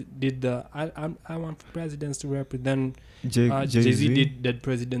the I want presidents to represent. Then Jay-Z did Dead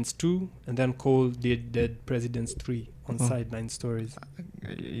Presidents 2, and then Cole did Dead Presidents 3 on Sideline Stories.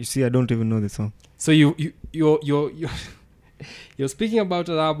 You see, I don't even know the song. So you're speaking about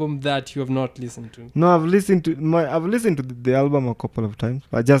an album that you have not listened to. No, I've listened to the album a couple of times.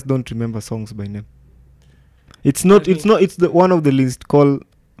 I just don't remember songs by name. It's the one of the least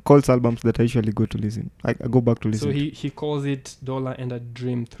Cole's albums that I usually go to listen. I go back to listen. So he calls it Dollar and a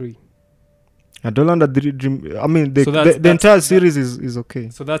Dream 3. A Dollar and a Dream. I mean, the entire series is okay.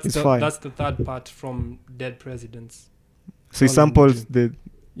 So that's fine. That's the third part from Dead Presidents. So he samples the.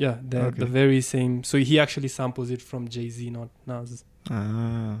 Yeah, the very same. So he actually samples it from Jay-Z, not Nas.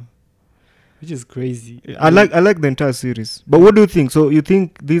 Which is crazy. I like the entire series. But what do you think? So you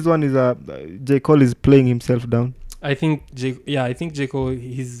think this one is J. Cole is playing himself down? I think J. Cole,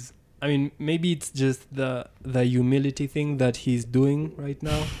 maybe it's just the humility thing that he's doing right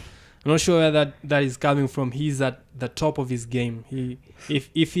now. I'm not sure where that is coming from. He's at the top of his game.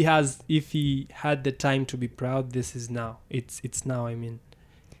 If he had the time to be proud, this is now. It's now, I mean.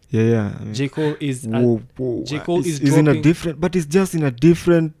 Yeah. I mean, J. Cole is J. Cole is in a different, but it's just in a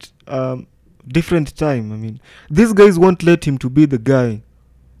different time. I mean, these guys won't let him to be the guy.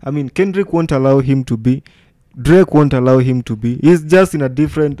 I mean, Kendrick won't allow him to be. Drake won't allow him to be. He's just in a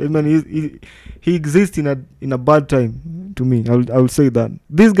different. I mean, he exists in a bad time. To me, I will say that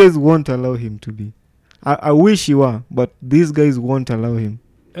these guys won't allow him to be. I wish he were, but these guys won't allow him.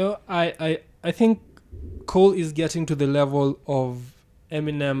 I think Cole is getting to the level of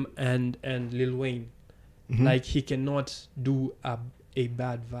Eminem and Lil Wayne. Mm-hmm. Like, he cannot do a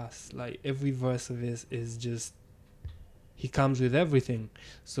bad verse. Like, every verse of his is just, he comes with everything.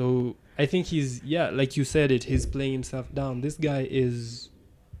 So I think he's, like you said it, he's playing himself down. This guy is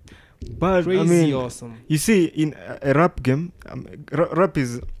crazy awesome. You see, in a rap game, rap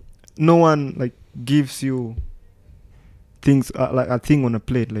is, no one like gives you things like a thing on a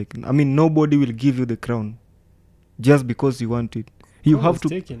plate. Like, I mean, nobody will give you the crown just because you want it. You have to.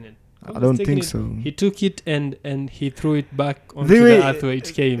 Taking it. I don't think so. He took it and he threw it back onto the earth where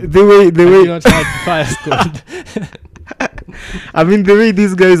it came. The way not had fire squad. I mean, the way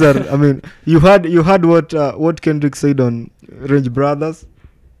these guys are. I mean, you had what Kendrick said on Range Brothers.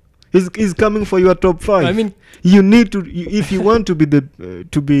 He's coming for your top 5. I mean, you need to if you want to be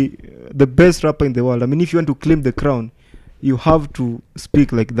the best rapper in the world. I mean, if you want to claim the crown, you have to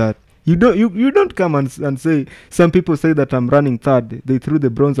speak like that. You don't come and say, some people say that I'm running third. They threw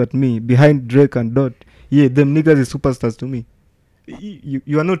the bronze at me behind Drake and Dot. Yeah, them niggas is superstars to me.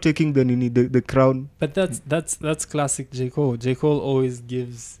 You are not taking the crown. But that's classic J. Cole. J. Cole always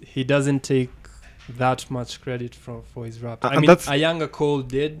he doesn't take that much credit for his rap. I mean, a younger Cole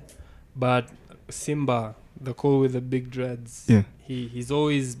did, but Simba, the Cole with the big dreads, he's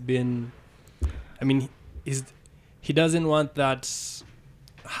always been, I mean, he doesn't want that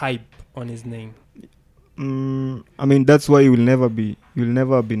hype on his name. I mean, that's why you'll never be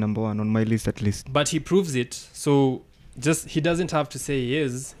number 1 on my list, at least. But he proves it. So he doesn't have to say he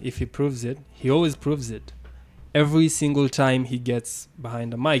is. If he proves it, he always proves it. Every single time he gets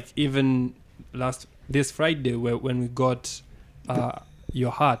behind the mic. Even this Friday, when we got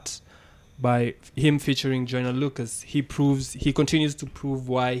Your Heart by him featuring Joyner Lucas, he continues to prove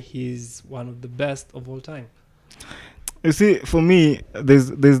why he's one of the best of all time. You see, for me,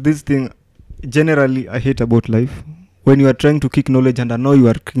 there's this thing generally I hate about life. when you are trying to kick knowledge, and I know you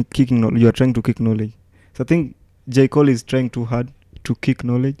are you are trying to kick knowledge. So I think J. Cole is trying too hard to kick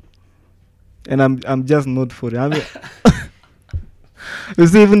knowledge, and I'm just not for it. I mean, you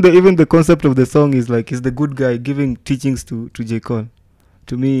see, even the concept of the song is like he's the good guy giving teachings to J. Cole.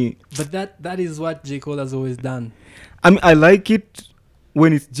 To me, but that is what J. Cole has always done. I mean, I like it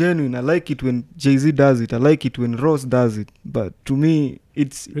when it's genuine. I like it when Jay-Z does it. I like it when Ross does it. But to me,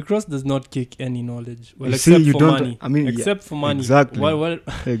 it's... Rick Ross does not kick any knowledge. Well, except see, you for don't, money. I mean, except for money. Exactly.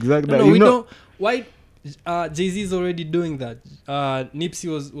 Exactly. No, we don't... Why... Jay-Z is already doing that. Nipsey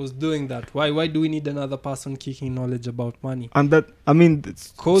was doing that. Why do we need another person kicking knowledge about money? And that... I mean...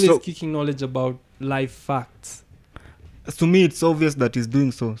 Cole is kicking knowledge about life facts. To me, it's obvious that he's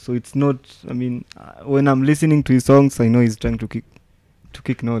doing so. So it's not... I mean, when I'm listening to his songs, I know he's trying to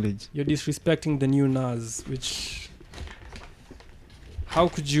kick knowledge. You're disrespecting the new Nas, which... How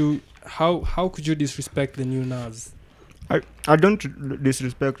could you disrespect the new Nas? I don't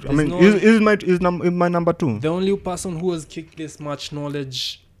disrespect. There's is my number 2. The only person who has kicked this much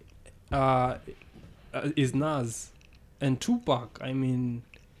knowledge is Nas and Tupac. I mean,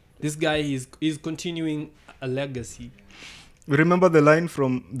 this guy is continuing a legacy. Remember the line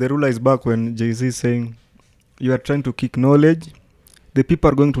from The Ruler Is Back when Jay-Z is saying, "You are trying to kick knowledge. The people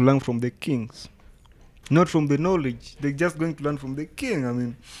are going to learn from the kings, not from the knowledge. They're just going to learn from the king." I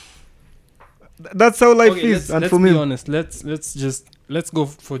mean, that's how life is. And let's for me, be honest. Let's go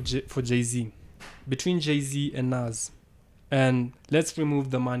for Jay-Z. Between Jay-Z and Nas, and let's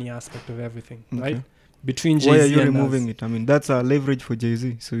remove the money aspect of everything, okay. Right? Between Jay-Z and Nas. Why are you removing it? I mean, that's a leverage for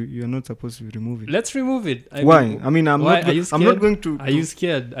Jay-Z, so you're not supposed to remove it. Let's remove it. Why? I mean, I'm not going to. Are you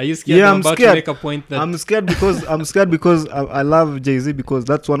scared? Yeah, I'm about scared. To make a point that I'm scared because I love Jay-Z because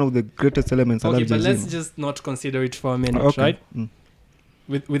that's one of the greatest elements. Okay, I love but Jay-Z. let's just not consider it for a minute, right?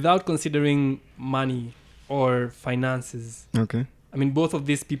 Without considering money or finances. Okay. I mean, both of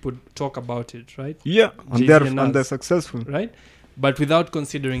these people talk about it, right? Yeah, and they're successful, right? But without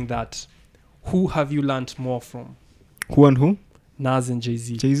considering that, who have you learnt more from? Who and who? Nas and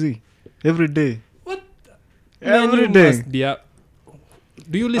Jay-Z. Jay-Z. Every day. What? Every day.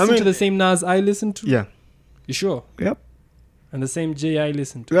 Do you listen to the same Nas I listen to? Yeah. You sure? Yep. And the same Jay I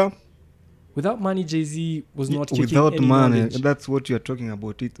listen to? Yeah. Without money, Jay-Z was not kicking without any money. knowledge. That's what you're talking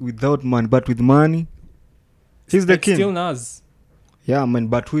about. It without money, but with money, he's the king. Still Nas. Yeah, man.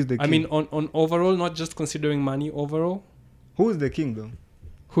 But who is the king? I mean, on overall, not just considering money. Overall, who is the king though?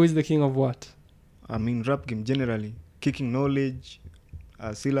 Who is the king of what? I mean, rap game generally, kicking knowledge,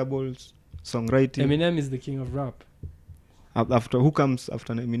 syllables, songwriting. Eminem is the king of rap. After who comes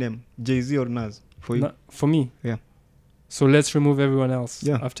after Eminem? Jay-Z or Nas? For you? For me. Yeah. So let's remove everyone else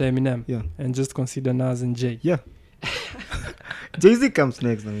after Eminem. Yeah. And just consider Nas and Jay. Yeah. Jay-Z comes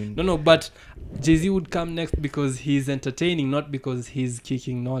next. I mean. No, but Jay-Z would come next because he's entertaining, not because he's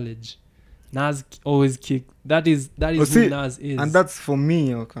kicking knowledge. Nas always kick. That is who Nas is. And that's for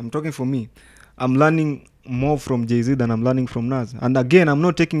me. Okay, I'm talking for me. I'm learning more from Jay-Z than I'm learning from Nas. And again, I'm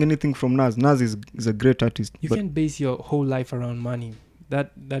not taking anything from Nas. Nas is a great artist. You can't base your whole life around money.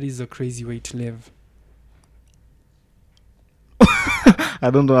 That is a crazy way to live. I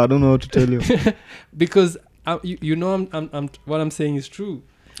don't know how to tell you. Because you know I'm what I'm saying is true.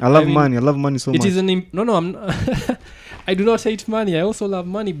 I love money. I love money so much. It is I'm I do not hate money. I also love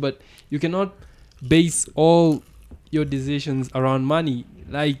money, but you cannot base all your decisions around money.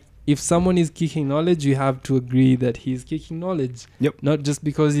 Like, if someone is kicking knowledge, you have to agree that he's kicking knowledge. Yep. Not just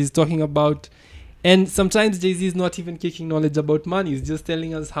because he's talking about... And sometimes Jay-Z is not even kicking knowledge about money. He's just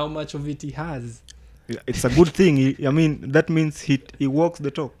telling us how much of it he has. It's a good thing. That means he walks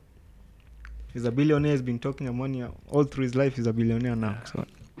the talk. He's a billionaire. He's been talking about money all through his life. He's a billionaire now. So.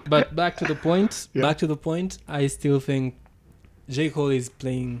 But back to the point. I still think J. Cole is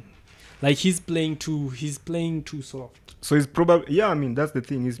playing... Like, he's playing too soft. So he's probably... Yeah, I mean, that's the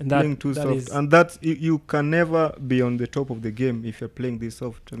thing. He's playing too soft. And that's... You can never be on the top of the game if you're playing this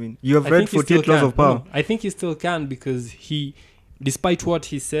soft. I mean, you have read 48 Laws of Power. No, I think he still can because despite what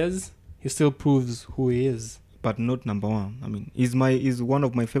he says, he still proves who he is. But not number one. I mean, he's one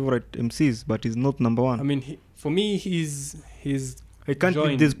of my favorite MCs, but he's not number one. I mean, for me, he's I can't joined.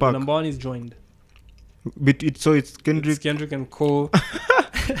 beat this pack. Number one is joined. But it's Kendrick. It's Kendrick and Cole.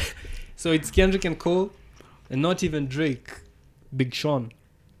 So it's Kendrick and Cole, and not even Drake, Big Sean,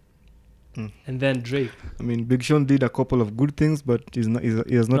 and then Drake. I mean, Big Sean did a couple of good things, but he has not been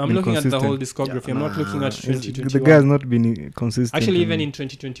consistent. I'm looking at the whole discography. I'm not looking at 2021. The guy has not been consistent. Actually, even in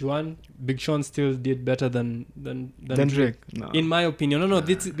 2021, Big Sean still did better than Drake. No. In my opinion. No.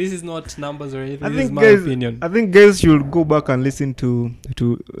 This is not numbers or anything. This is my opinion. I think guys should go back and listen to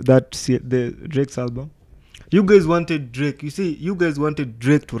the Drake's album. You guys wanted Drake. You see, you guys wanted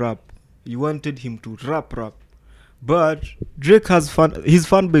Drake to rap. You wanted him to rap. But Drake has his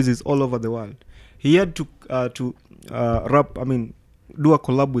fan base is all over the world. He had to rap. I mean, do a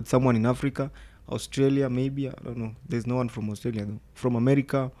collab with someone in Africa, Australia, maybe. I don't know. There's no one from Australia though. From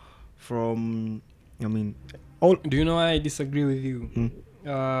America, from all. Do you know why I disagree with you?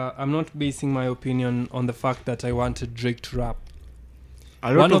 I'm not basing my opinion on the fact that I wanted Drake to rap.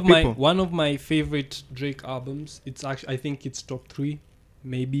 One of my favorite Drake albums. It's actually, I think it's top 3,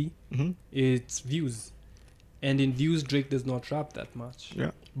 maybe. It's Views. And in Views, Drake does not rap that much.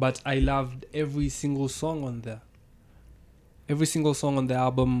 Yeah. But I loved every single song on there. Every single song on the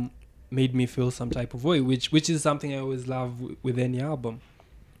album made me feel some type of way, which is something I always love with any album.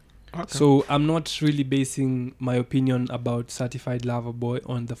 Okay. So I'm not really basing my opinion about Certified Lover Boy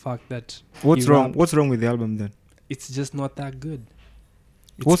on the fact that What's wrong with the album then? It's just not that good.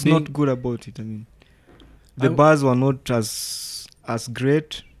 What's not good about it? I mean, the bars were not as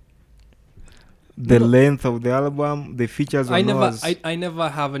great. The length of the album, the features were I never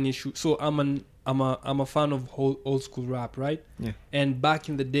have an issue. So I'm a fan of old school rap, right? Yeah. And back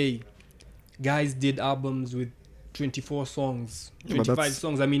in the day, guys did albums with 24 songs, 25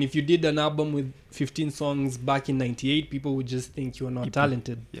 songs. I mean, if you did an album with 15 songs back in 98, people would just think you're not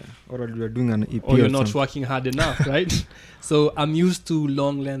talented. Yeah. Or you're doing an EP. Or you're not working hard enough, right? So I'm used to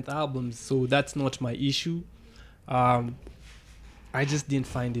long length albums, so that's not my issue. I just didn't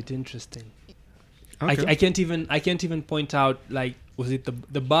find it interesting. Okay. I can't even point out, like, was it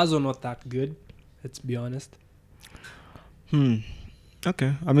the bars are not that good? Let's be honest.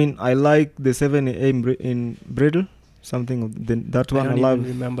 Okay. I mean, I like the 7 a.m. in Brittle. Something of that one. I don't even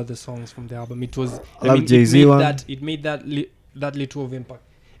remember the songs from the album. It was. I love Jay-Z one. It made that little of impact.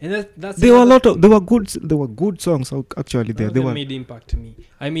 And that's. There were good songs actually there. They made impact to me.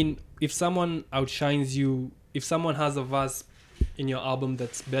 I mean, if someone outshines you, if someone has a verse in your album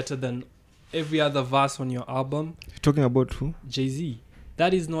that's better than every other verse on your album. You're talking about who? Jay-Z.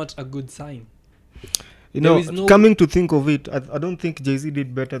 That is not a good sign. Coming to think of it, I don't think Jay-Z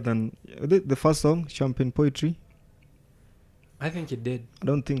did better than the first song, Champagne Poetry. I think he did. I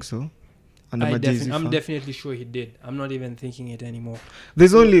don't think so. And I'm definitely sure he did. I'm not even thinking it anymore.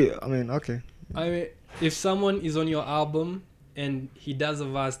 There's only, okay. If someone is on your album and he does a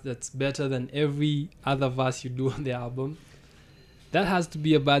verse that's better than every other verse you do on the album, that has to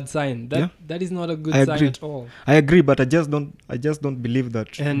be a bad sign. That is not a good sign at all. I agree, but I just don't believe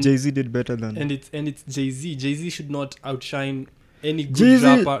that Jay-Z did better than. And it's Jay-Z. Jay-Z should not outshine any good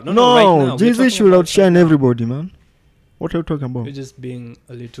rapper. No, right now, Jay-Z should outshine everybody, man. What are you talking about? You're just being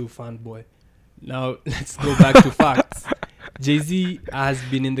a little fanboy. Now let's go back to facts. Jay-Z has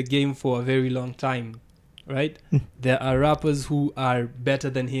been in the game for a very long time, right? There are rappers who are better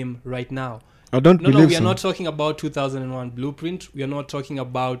than him right now. I don't believe so. We are not talking about 2001 Blueprint. We are not talking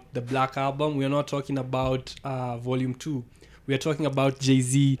about the Black Album. We are not talking about Volume 2. We are talking about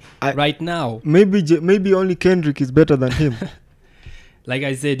Jay-Z right now. Maybe only Kendrick is better than him. Like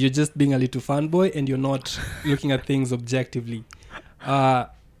I said, you're just being a little fanboy and you're not looking at things objectively.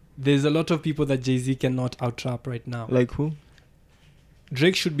 There's a lot of people that Jay-Z cannot out-rap right now. Like who?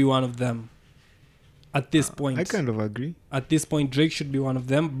 Drake should be one of them. At this point. I kind of agree. At this point, Drake should be one of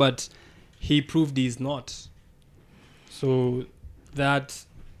them, but he proved he's not. So that's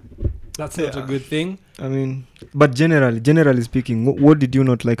not a good thing. I mean, but generally speaking, what did you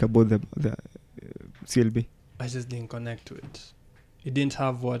not like about the CLB? I just didn't connect to it. It didn't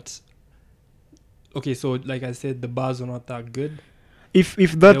have what. Okay, so like I said, the bars were not that good. If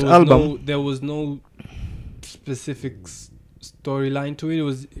that album, there was no specific storyline to it. It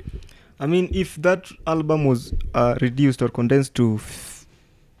was. I mean, if that album was reduced or condensed to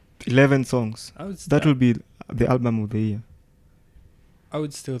 11 songs, that will be the album of the year. I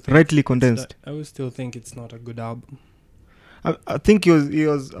would still think rightly condensed. I would still think it's not a good album. I think he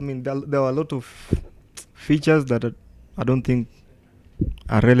was. I mean, there were a lot of features that I don't think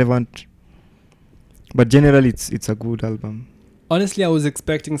are relevant, but generally, it's a good album. Honestly, I was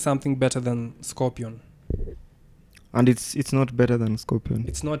expecting something better than Scorpion. And it's not better than Scorpion.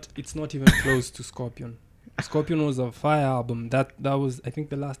 It's not even close to Scorpion. Scorpion was a fire album. That was, I think,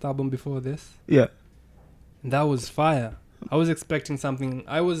 the last album before this. Yeah. And that was fire. I was expecting something.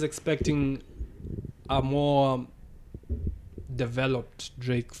 I was expecting a more developed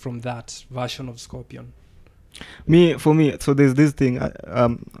Drake from that version of Scorpion. For me, so there's this thing.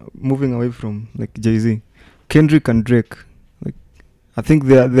 Moving away from like Jay-Z, Kendrick and Drake. Like, I think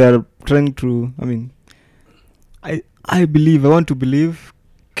they are trying to. I mean, I want to believe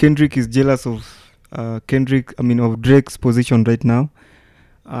Kendrick is jealous of of Drake's position right now,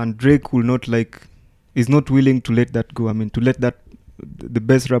 and Drake will not like is not willing to let that go. I mean, to let that the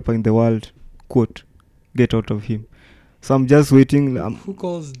best rapper in the world quote get out of him. So I'm just waiting. Who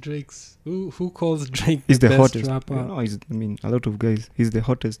calls Drake's? Who calls Drake the best hottest rapper? No, a lot of guys. He's the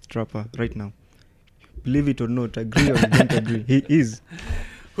hottest rapper right now. Believe it or not, agree or don't agree, he is.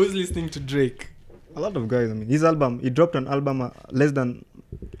 Who's listening to Drake? A lot of guys. I mean, his album. He dropped an album less than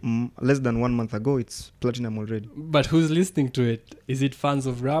 1 month ago. It's platinum already. But who's listening to it? Is it fans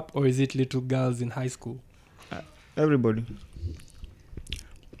of rap or is it little girls in high school? Everybody.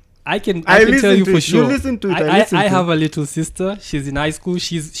 I can tell you for sure. You listen to it. I have a little sister. She's in high school.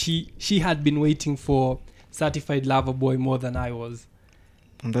 She had been waiting for Certified Lover Boy more than I was.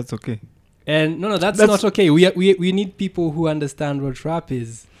 And that's okay. And no, that's not okay. We need people who understand what rap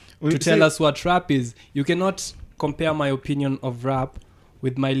is to tell us what rap is. You cannot compare my opinion of rap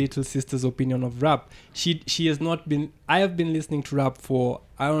with my little sister's opinion of rap. She has not been. I have been listening to rap for,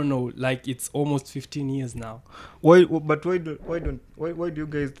 I don't know, like it's almost 15 years now. Why do you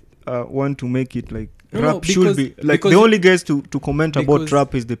guys want to make it like rap should be like the only guys to comment about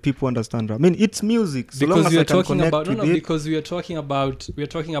rap is the people who understand rap? I mean, it's music. So because long as I can connect with it. Because we are talking about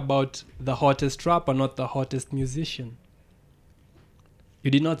the hottest rapper, not the hottest musician. You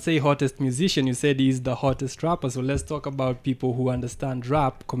did not say hottest musician. You said he's the hottest rapper. So let's talk about people who understand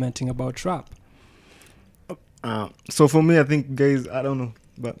rap commenting about rap. So for me, I think, guys, I don't know,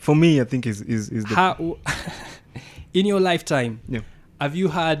 but for me, I think is the in your lifetime. Yeah. Have you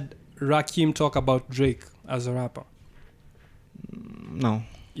heard Rakim talk about Drake as a rapper? No.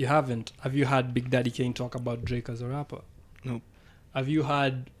 You haven't. Have you heard Big Daddy Kane talk about Drake as a rapper? No. Have you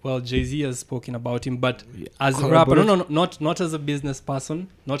heard, Jay-Z has spoken about him, but as a rapper, not as a business person,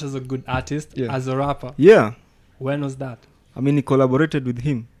 not as a good artist, as a rapper. Yeah. When was that? I mean, he collaborated with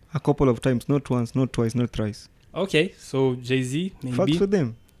him a couple of times, not once, not twice, not thrice. Okay, so Jay-Z, maybe. Fucks with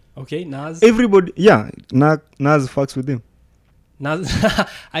him. Okay, Nas. Everybody, Nas fucks with him. Nas,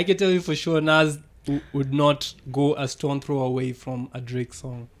 I can tell you for sure, Nas would not go a stone throw away from a Drake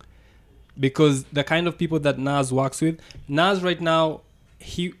song. Because the kind of people that Nas works with, Nas right now,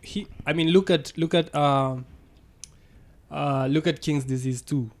 I mean, look at King's Disease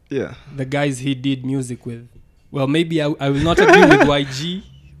 2. Yeah. The guys he did music with. Well, maybe I will not agree with YG.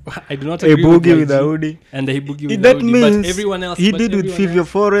 I do not agree with YG. With Audi. And the Boogie with that Audi. Means but everyone else. He did with Fivio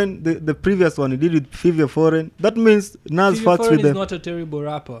Foreign, the previous one, he did with Fivio Foreign. That means Nas fucks with them. Is not a terrible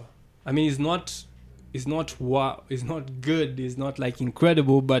rapper. I mean, he's not good, he's not like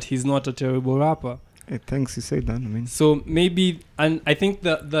incredible, but he's not a terrible rapper. Hey, thanks, you said that. I mean, so maybe, and I think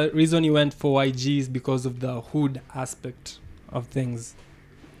the reason he went for YG is because of the hood aspect of things.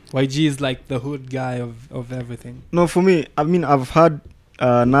 YG is like the hood guy of everything. No, for me, I mean, I've heard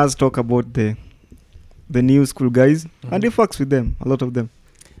Nas talk about the new school guys, and he fucks with them, a lot of them.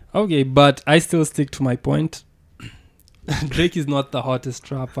 Okay, but I still stick to my point. Drake is not the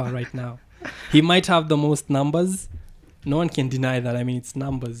hottest rapper right now. He might have the most numbers. No one can deny that. I mean, it's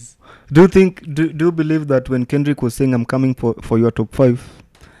numbers. Do you believe that when Kendrick was saying, I'm coming for your top 5?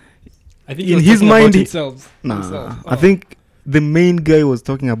 I think in his mind, himself. I think the main guy was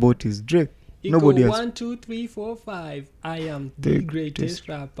talking about is Drake. Nobody else. 1, 2, 3, 4, 5. I am the greatest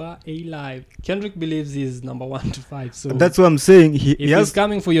rapper alive. Kendrick believes he's number 1 to 5. So that's what I'm saying. He's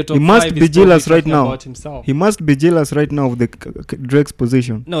coming for your top 5. He must be jealous right now. About himself. He must be jealous right now of the Drake's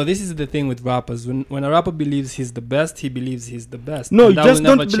position. No, this is the thing with rappers. When a rapper believes he's the best, he believes he's the best. No, you just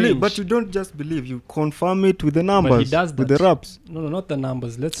don't believe. But you don't just believe. You confirm it with the numbers. But he does that. With the raps. No, not the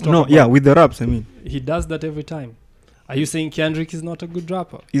numbers. Let's talk about with the raps, I mean. He does that every time. Are you saying Kendrick is not a good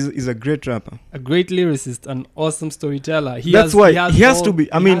rapper? He's a great rapper. A great lyricist, an awesome storyteller. He has to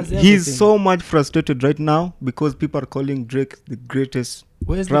be. I mean, he's so much frustrated right now because people are calling Drake the greatest rapper right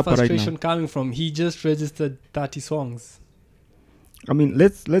now. Where's the frustration coming from? He just registered 30 songs. I mean,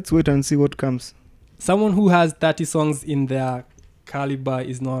 let's wait and see what comes. Someone who has 30 songs in their caliber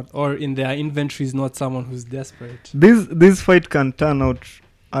is not, or in their inventory is not someone who's desperate. This fight can turn out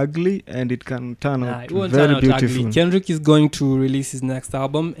ugly, and it can turn out very beautiful. Ugly. Kendrick is going to release his next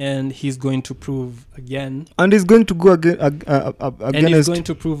album, and he's going to prove again. And he's going to go again. And he's going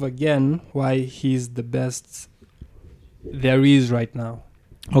to prove again why he's the best there is right now.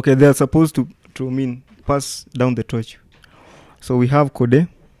 Okay, they're supposed to pass down the torch. So we have Kode,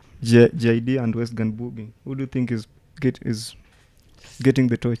 JID, and West Gun Boogie. Who do you think is getting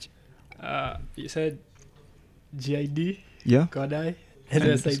the torch? You said JID. Yeah. Kodai. And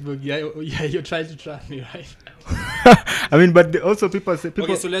yeah, you're trying to trap me, right? I mean, but also people say...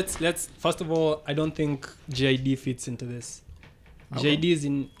 Okay, so let's first of all, I don't think JID fits into this. JID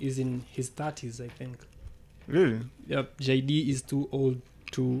is in his 30s, I think. Really? Yep, JID is too old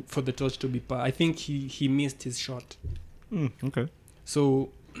for the torch to be passed. I think he missed his shot. Okay. So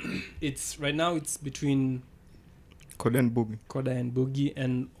it's right now it's between Koda and Boogie,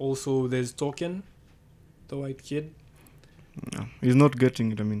 and also there's Token, the white kid. No, he's not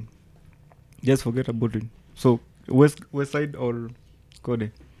getting it. I mean, just forget about it. So West Side or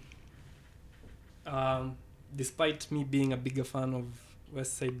Koda? Despite me being a bigger fan of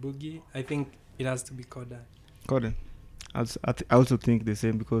West Side Boogie, I think it has to be Koda. I also think the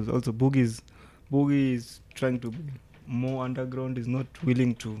same, because also Boogie is trying to be more underground. Is not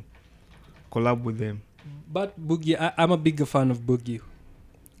willing to collab with them. But Boogie, I'm a bigger fan of Boogie.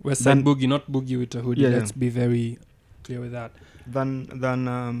 West Side Boogie, not Boogie with a hoodie. Let's be very clear with that.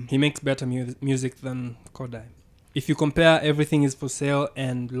 He makes better music than Koda. If you compare Everything Is For Sale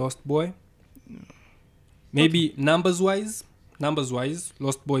and Lost Boy, maybe numbers wise,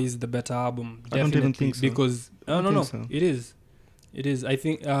 Lost Boy is the better album. Definitely. I don't even think so. Because no, so. It is. I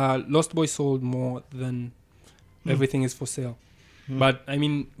think Lost Boy sold more than Everything Is For Sale. But I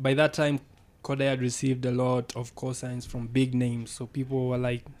mean, by that time, Koda had received a lot of cosigns from big names, so people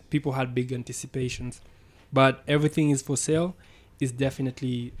had big anticipations. But Everything Is For Sale is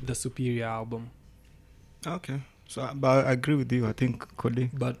definitely the superior album. Okay, so but I agree with you. I think Koda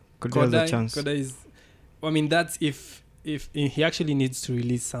has a chance. Koda is, I mean, that's if he actually needs to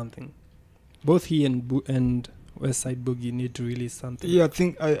release something. Both he and West Side Boogie need to release something. Yeah, I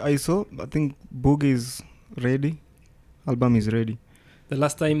think I think Boogie is ready. Album is ready. The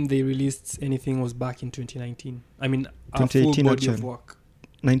last time they released anything was back in 2019. I mean, a 2018 full body of work.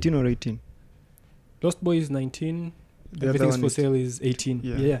 19 or 18? Lost Boy is 19. Everything's For Sale is 18.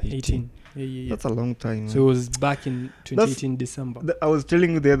 Yeah, 18. Yeah. That's a long time. So it was back in 2018 December. I was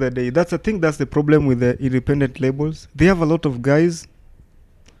telling you the other day. That's the problem with the independent labels. They have a lot of guys,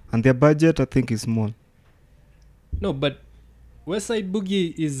 and their budget, I think, is small. No, but West Side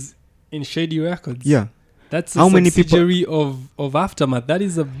Boogie is in Shady Records. Yeah. That's a subsidiary of Aftermath. That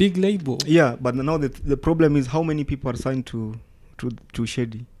is a big label. Yeah, but now the problem is how many people are signed to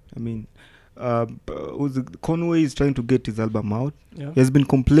Shady. I mean, Conway is trying to get his album out. Yeah. He has been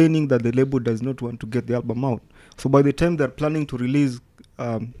complaining that the label does not want to get the album out. So by the time they're planning to release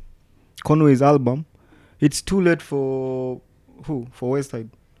Conway's album, it's too late for West Side.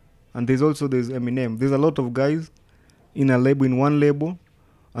 And there's Eminem. There's a lot of guys in one label,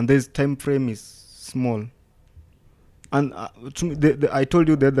 and their time frame is small. And I told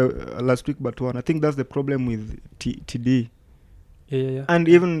you that last week, but one. I think that's the problem with TD. Yeah. And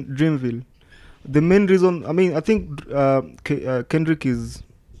even Dreamville. The main reason, I think Kendrick is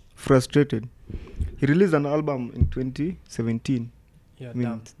frustrated. He released an album in 2017.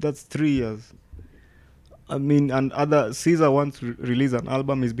 Yeah, that's 3 years. And Caesar once released an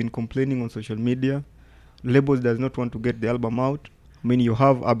album. He's been complaining on social media. Labels does not want to get the album out. You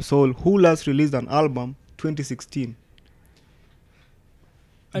have Absol, who last released an album 2016.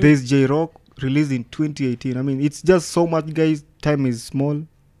 There's J-Rock released in 2018. It's just so much, guys. Time is small.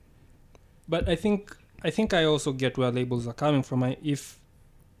 But I think I also get where labels are coming from. If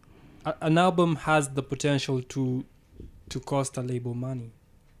an album has the potential to cost a label money,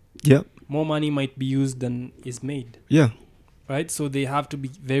 yeah, more money might be used than is made. Yeah. Right? So they have to be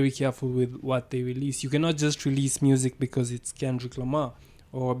very careful with what they release. You cannot just release music because it's Kendrick Lamar,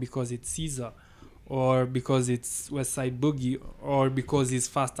 or because it's Caesar, or because it's West Side Boogie, or because his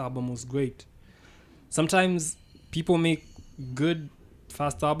first album was great. Sometimes people make good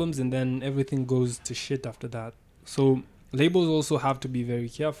fast albums and then everything goes to shit after that. So labels also have to be very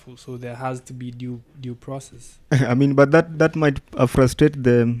careful. So there has to be due process. But that might frustrate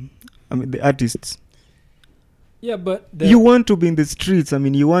the artists. Yeah, but you want to be in the streets.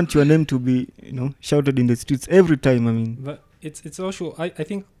 You want your name to be, shouted in the streets every time. But it's also, I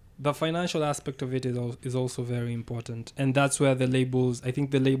think the financial aspect of it is also very important, and that's where the labels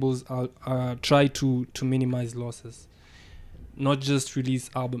are try to minimize losses, not just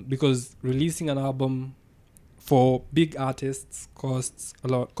release album, because releasing an album for big artists costs a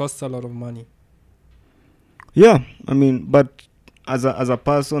lot of money. Yeah, but as a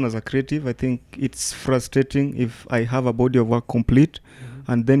person, as a creative, I think it's frustrating if I have a body of work complete,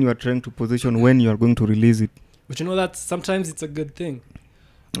 and then you are trying to position when you are going to release it. But that sometimes it's a good thing.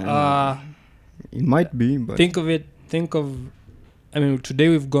 It might be, but think of today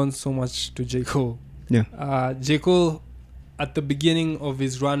we've gone so much to J. Cole. Yeah. J. Cole, at the beginning of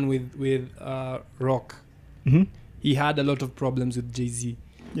his run with rock, he had a lot of problems with Jay-Z.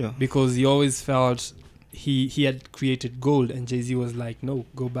 Yeah. Because he always felt he had created gold, and Jay-Z was like, no,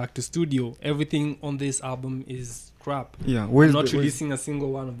 go back to studio. Everything on this album is crap. Yeah. I'm not releasing a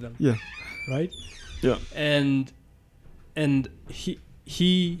single one of them. Yeah. Right? Yeah. And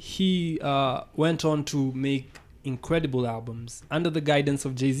he went on to make incredible albums under the guidance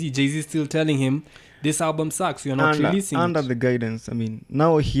of Jay-Z. Jay-Z still telling him, this album sucks, you're not releasing it. Under the guidance, I mean,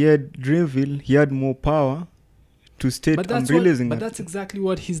 now he had Dreamville, he had more power to state I'm releasing But that's exactly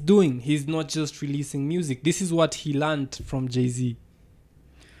what he's doing. He's not just releasing music. This is what he learned from Jay-Z.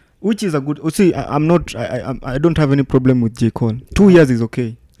 Which is a good... see, I don't have any problem with J. Cole. 2 years is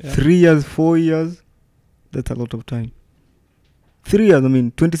okay. Yeah. 3 years, 4 years, that's a lot of time. 3 years, I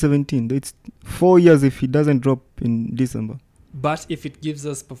mean, 2017. It's 4 years if he doesn't drop in December. But if it gives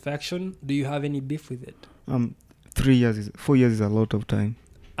us perfection, do you have any beef with it? 3 years 4 years is a lot of time.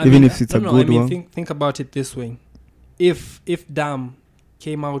 Even if it's a good one. Think about it this way. If Damn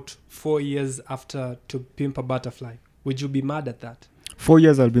came out 4 years after To Pimp a Butterfly, would you be mad at that? 4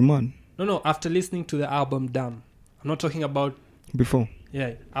 years I'll be mad. No, after listening to the album Damn. I'm not talking about... Before.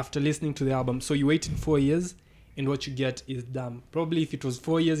 Yeah, after listening to the album. So you waited 4 years and what you get is Damn. Probably if it was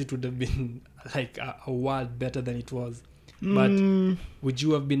 4 years, it would have been like a world better than it was. But would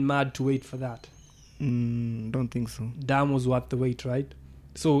you have been mad to wait for that? Don't think so. Damn was worth the wait, right?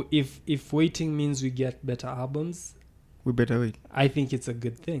 So if waiting means we get better albums... We better wait. I think it's a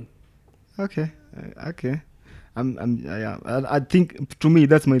good thing. Okay. I think, to me,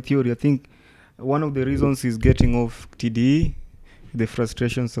 that's my theory. I think one of the reasons is getting off TDE, the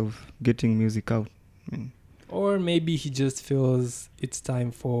frustrations of getting music out. Or maybe he just feels it's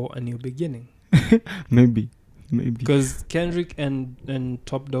time for a new beginning. Maybe. Because Kendrick and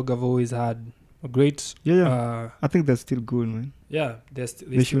Top Dog have always had a great... Yeah. I think they're still good, man. Yeah,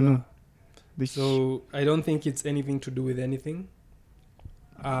 they should know. So I don't think it's anything to do with anything.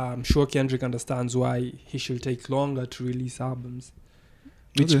 I'm sure Kendrick understands why he should take longer to release albums.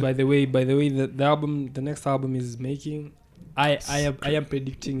 Which, by the way, the next album is making, I am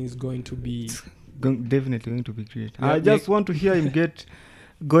predicting is going to be definitely going to be great. I just want to hear him get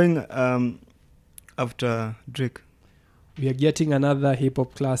going after Drake. We are getting another hip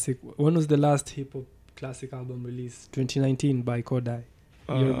hop classic. When was the last hip hop classic album released? 2019 by Kodai.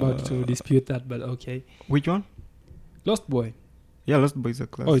 You're about to dispute that, but okay. Which one? Lost Boy. Yeah, Lost Boy is a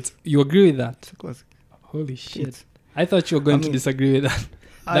classic. You agree with that? It's a classic. Holy shit. I thought you were going to disagree with that.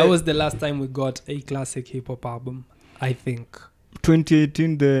 That was the last time we got a classic hip-hop album, I think.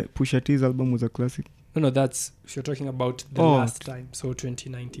 2018, the Pusha T's album was a classic. No, that's... If you're talking about the last time, so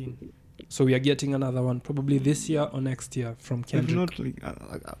 2019. So we are getting another one, probably this year or next year from Kendrick.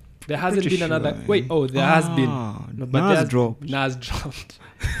 There hasn't been another... Wait, there has been. No, but Nas dropped. Nas dropped.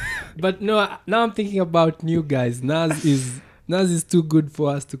 But no, now I'm thinking about new guys. Nas is too good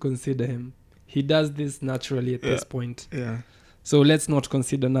for us to consider him. He does this naturally at this point. Yeah. So let's not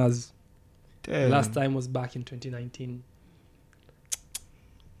consider Nas. Damn. Last time was back in 2019.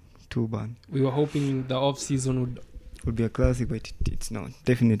 Too bad. We were hoping the off-season would be a classic, but it's not.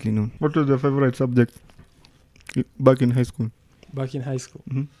 Definitely not. What was your favorite subject back in high school? Back in high school?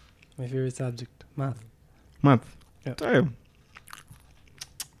 Mm-hmm. My favorite subject? Math. Yeah. Damn.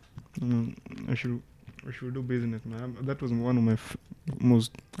 I should do business, man. That was one of my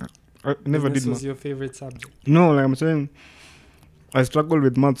most... I never did math. Was your favorite subject? No, like I'm saying, I struggle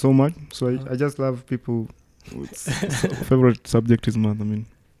with math so much, so I just love people whose favorite subject is math. I mean,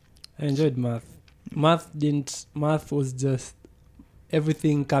 I enjoyed math. Math was just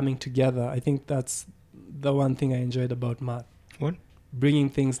everything coming together. I think that's the one thing I enjoyed about math. What? Bringing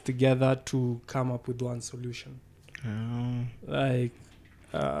things together to come up with one solution. Like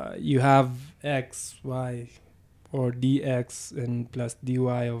you have x, y, or dx and plus dy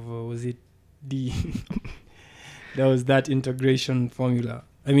over, was it d? There was that integration formula.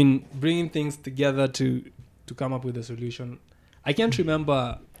 I mean, bringing things together to come up with a solution. I can't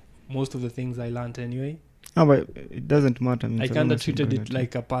remember most of the things I learned anyway. But it doesn't matter. I kind of treated it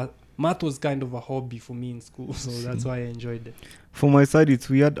like a part. Math was kind of a hobby for me in school, so that's why I enjoyed it. For my side, it's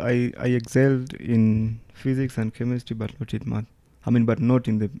weird. I excelled in physics and chemistry, but not in math. But not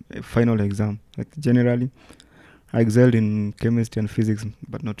in the final exam. Like generally, I excelled in chemistry and physics,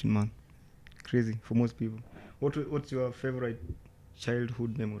 but not in math. Crazy for most people. What's your favorite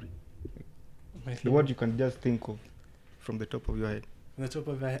childhood memory? The word you can just think of from the top of your head. The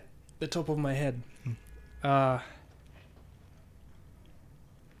top of my head.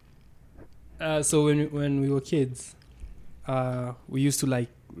 So when we were kids, we used to like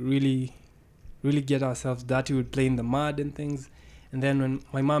really get ourselves dirty. We'd play in the mud and things. And then when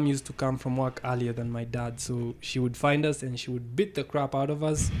my mom used to come from work earlier than my dad, so she would find us and she would beat the crap out of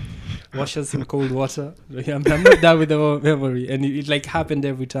us, wash us in cold water. I'm not done with the memory, and it like happened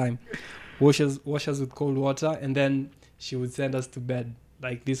every time. Wash us with cold water, and then she would send us to bed.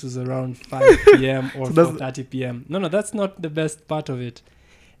 Like this was around 5 p.m. or 4:30 p.m. No, that's not the best part of it.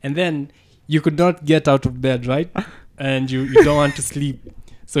 And then you could not get out of bed, right? And you don't want to sleep.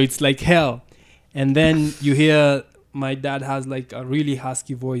 So it's like hell. And then you hear my dad has like a really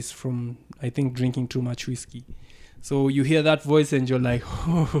husky voice from, I think, drinking too much whiskey. So you hear that voice and you're like,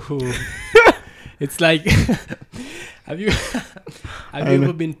 oh. It's like, have you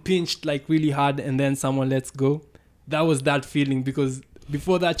ever been pinched like really hard and then someone lets go? That was that feeling, because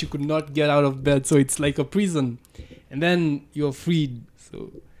before that you could not get out of bed. So it's like a prison. And then you're freed.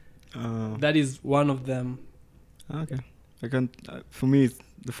 So that is one of them. Okay. I can't, for me, it's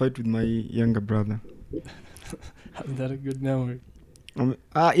the fight with my younger brother. Is that a good memory?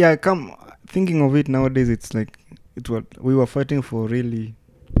 Yeah, thinking of it nowadays, it's like, we were fighting for really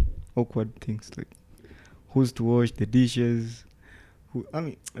awkward things, like who's to wash the dishes,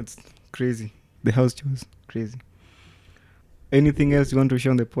 it's crazy. The house chores, crazy. Anything else you want to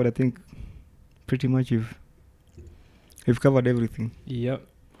share on the pod? I think pretty much you've covered everything. Yep.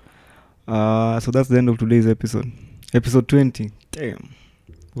 So that's the end of today's episode 20. Damn,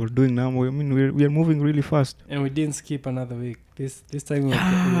 we're doing now. I mean, we are moving really fast, and we didn't skip another week. This time we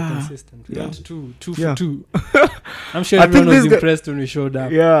were consistent. We went two for 2. I'm sure everyone was impressed when we showed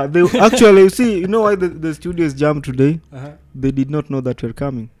up. Yeah, they actually, see, you know why the studios jammed today? They did not know that we're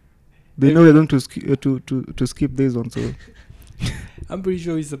coming. They know we're going to skip this one, so I'm pretty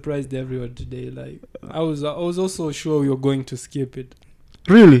sure we surprised everyone today. Like I was also sure we were going to skip it.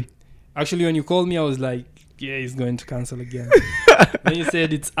 Really? Actually, when you called me, I was like, yeah, he's going to cancel again. Then you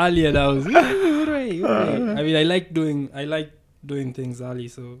said it's early, and I was hooray. I mean, I like doing things early,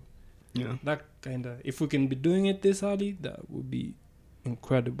 so yeah, that kind of, if we can be doing it this early, that would be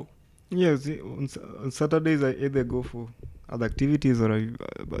incredible. Yeah, see, on Saturdays I either go for other activities or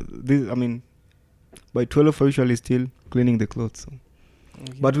by 12 I usually still cleaning the clothes. So.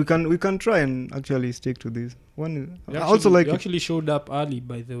 Okay. But we can try and actually stick to this. You actually showed up early,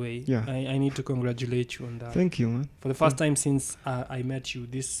 by the way. Yeah. I need to congratulate you on that. Thank you, man. For the first time since I met you,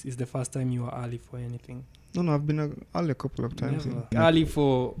 this is the first time you are early for anything. No, I've been early a couple of times. Yeah. Early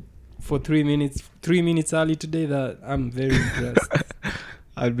for 3 minutes. 3 minutes early today. That I'm very impressed.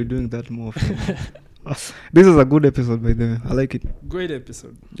 I'll be doing that more often. This is a good episode, by the way. I like it. Great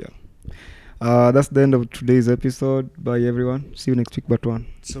episode. Yeah. That's the end of today's episode. Bye, everyone. See you next week, but one.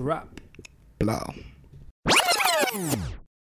 It's a wrap. Blah.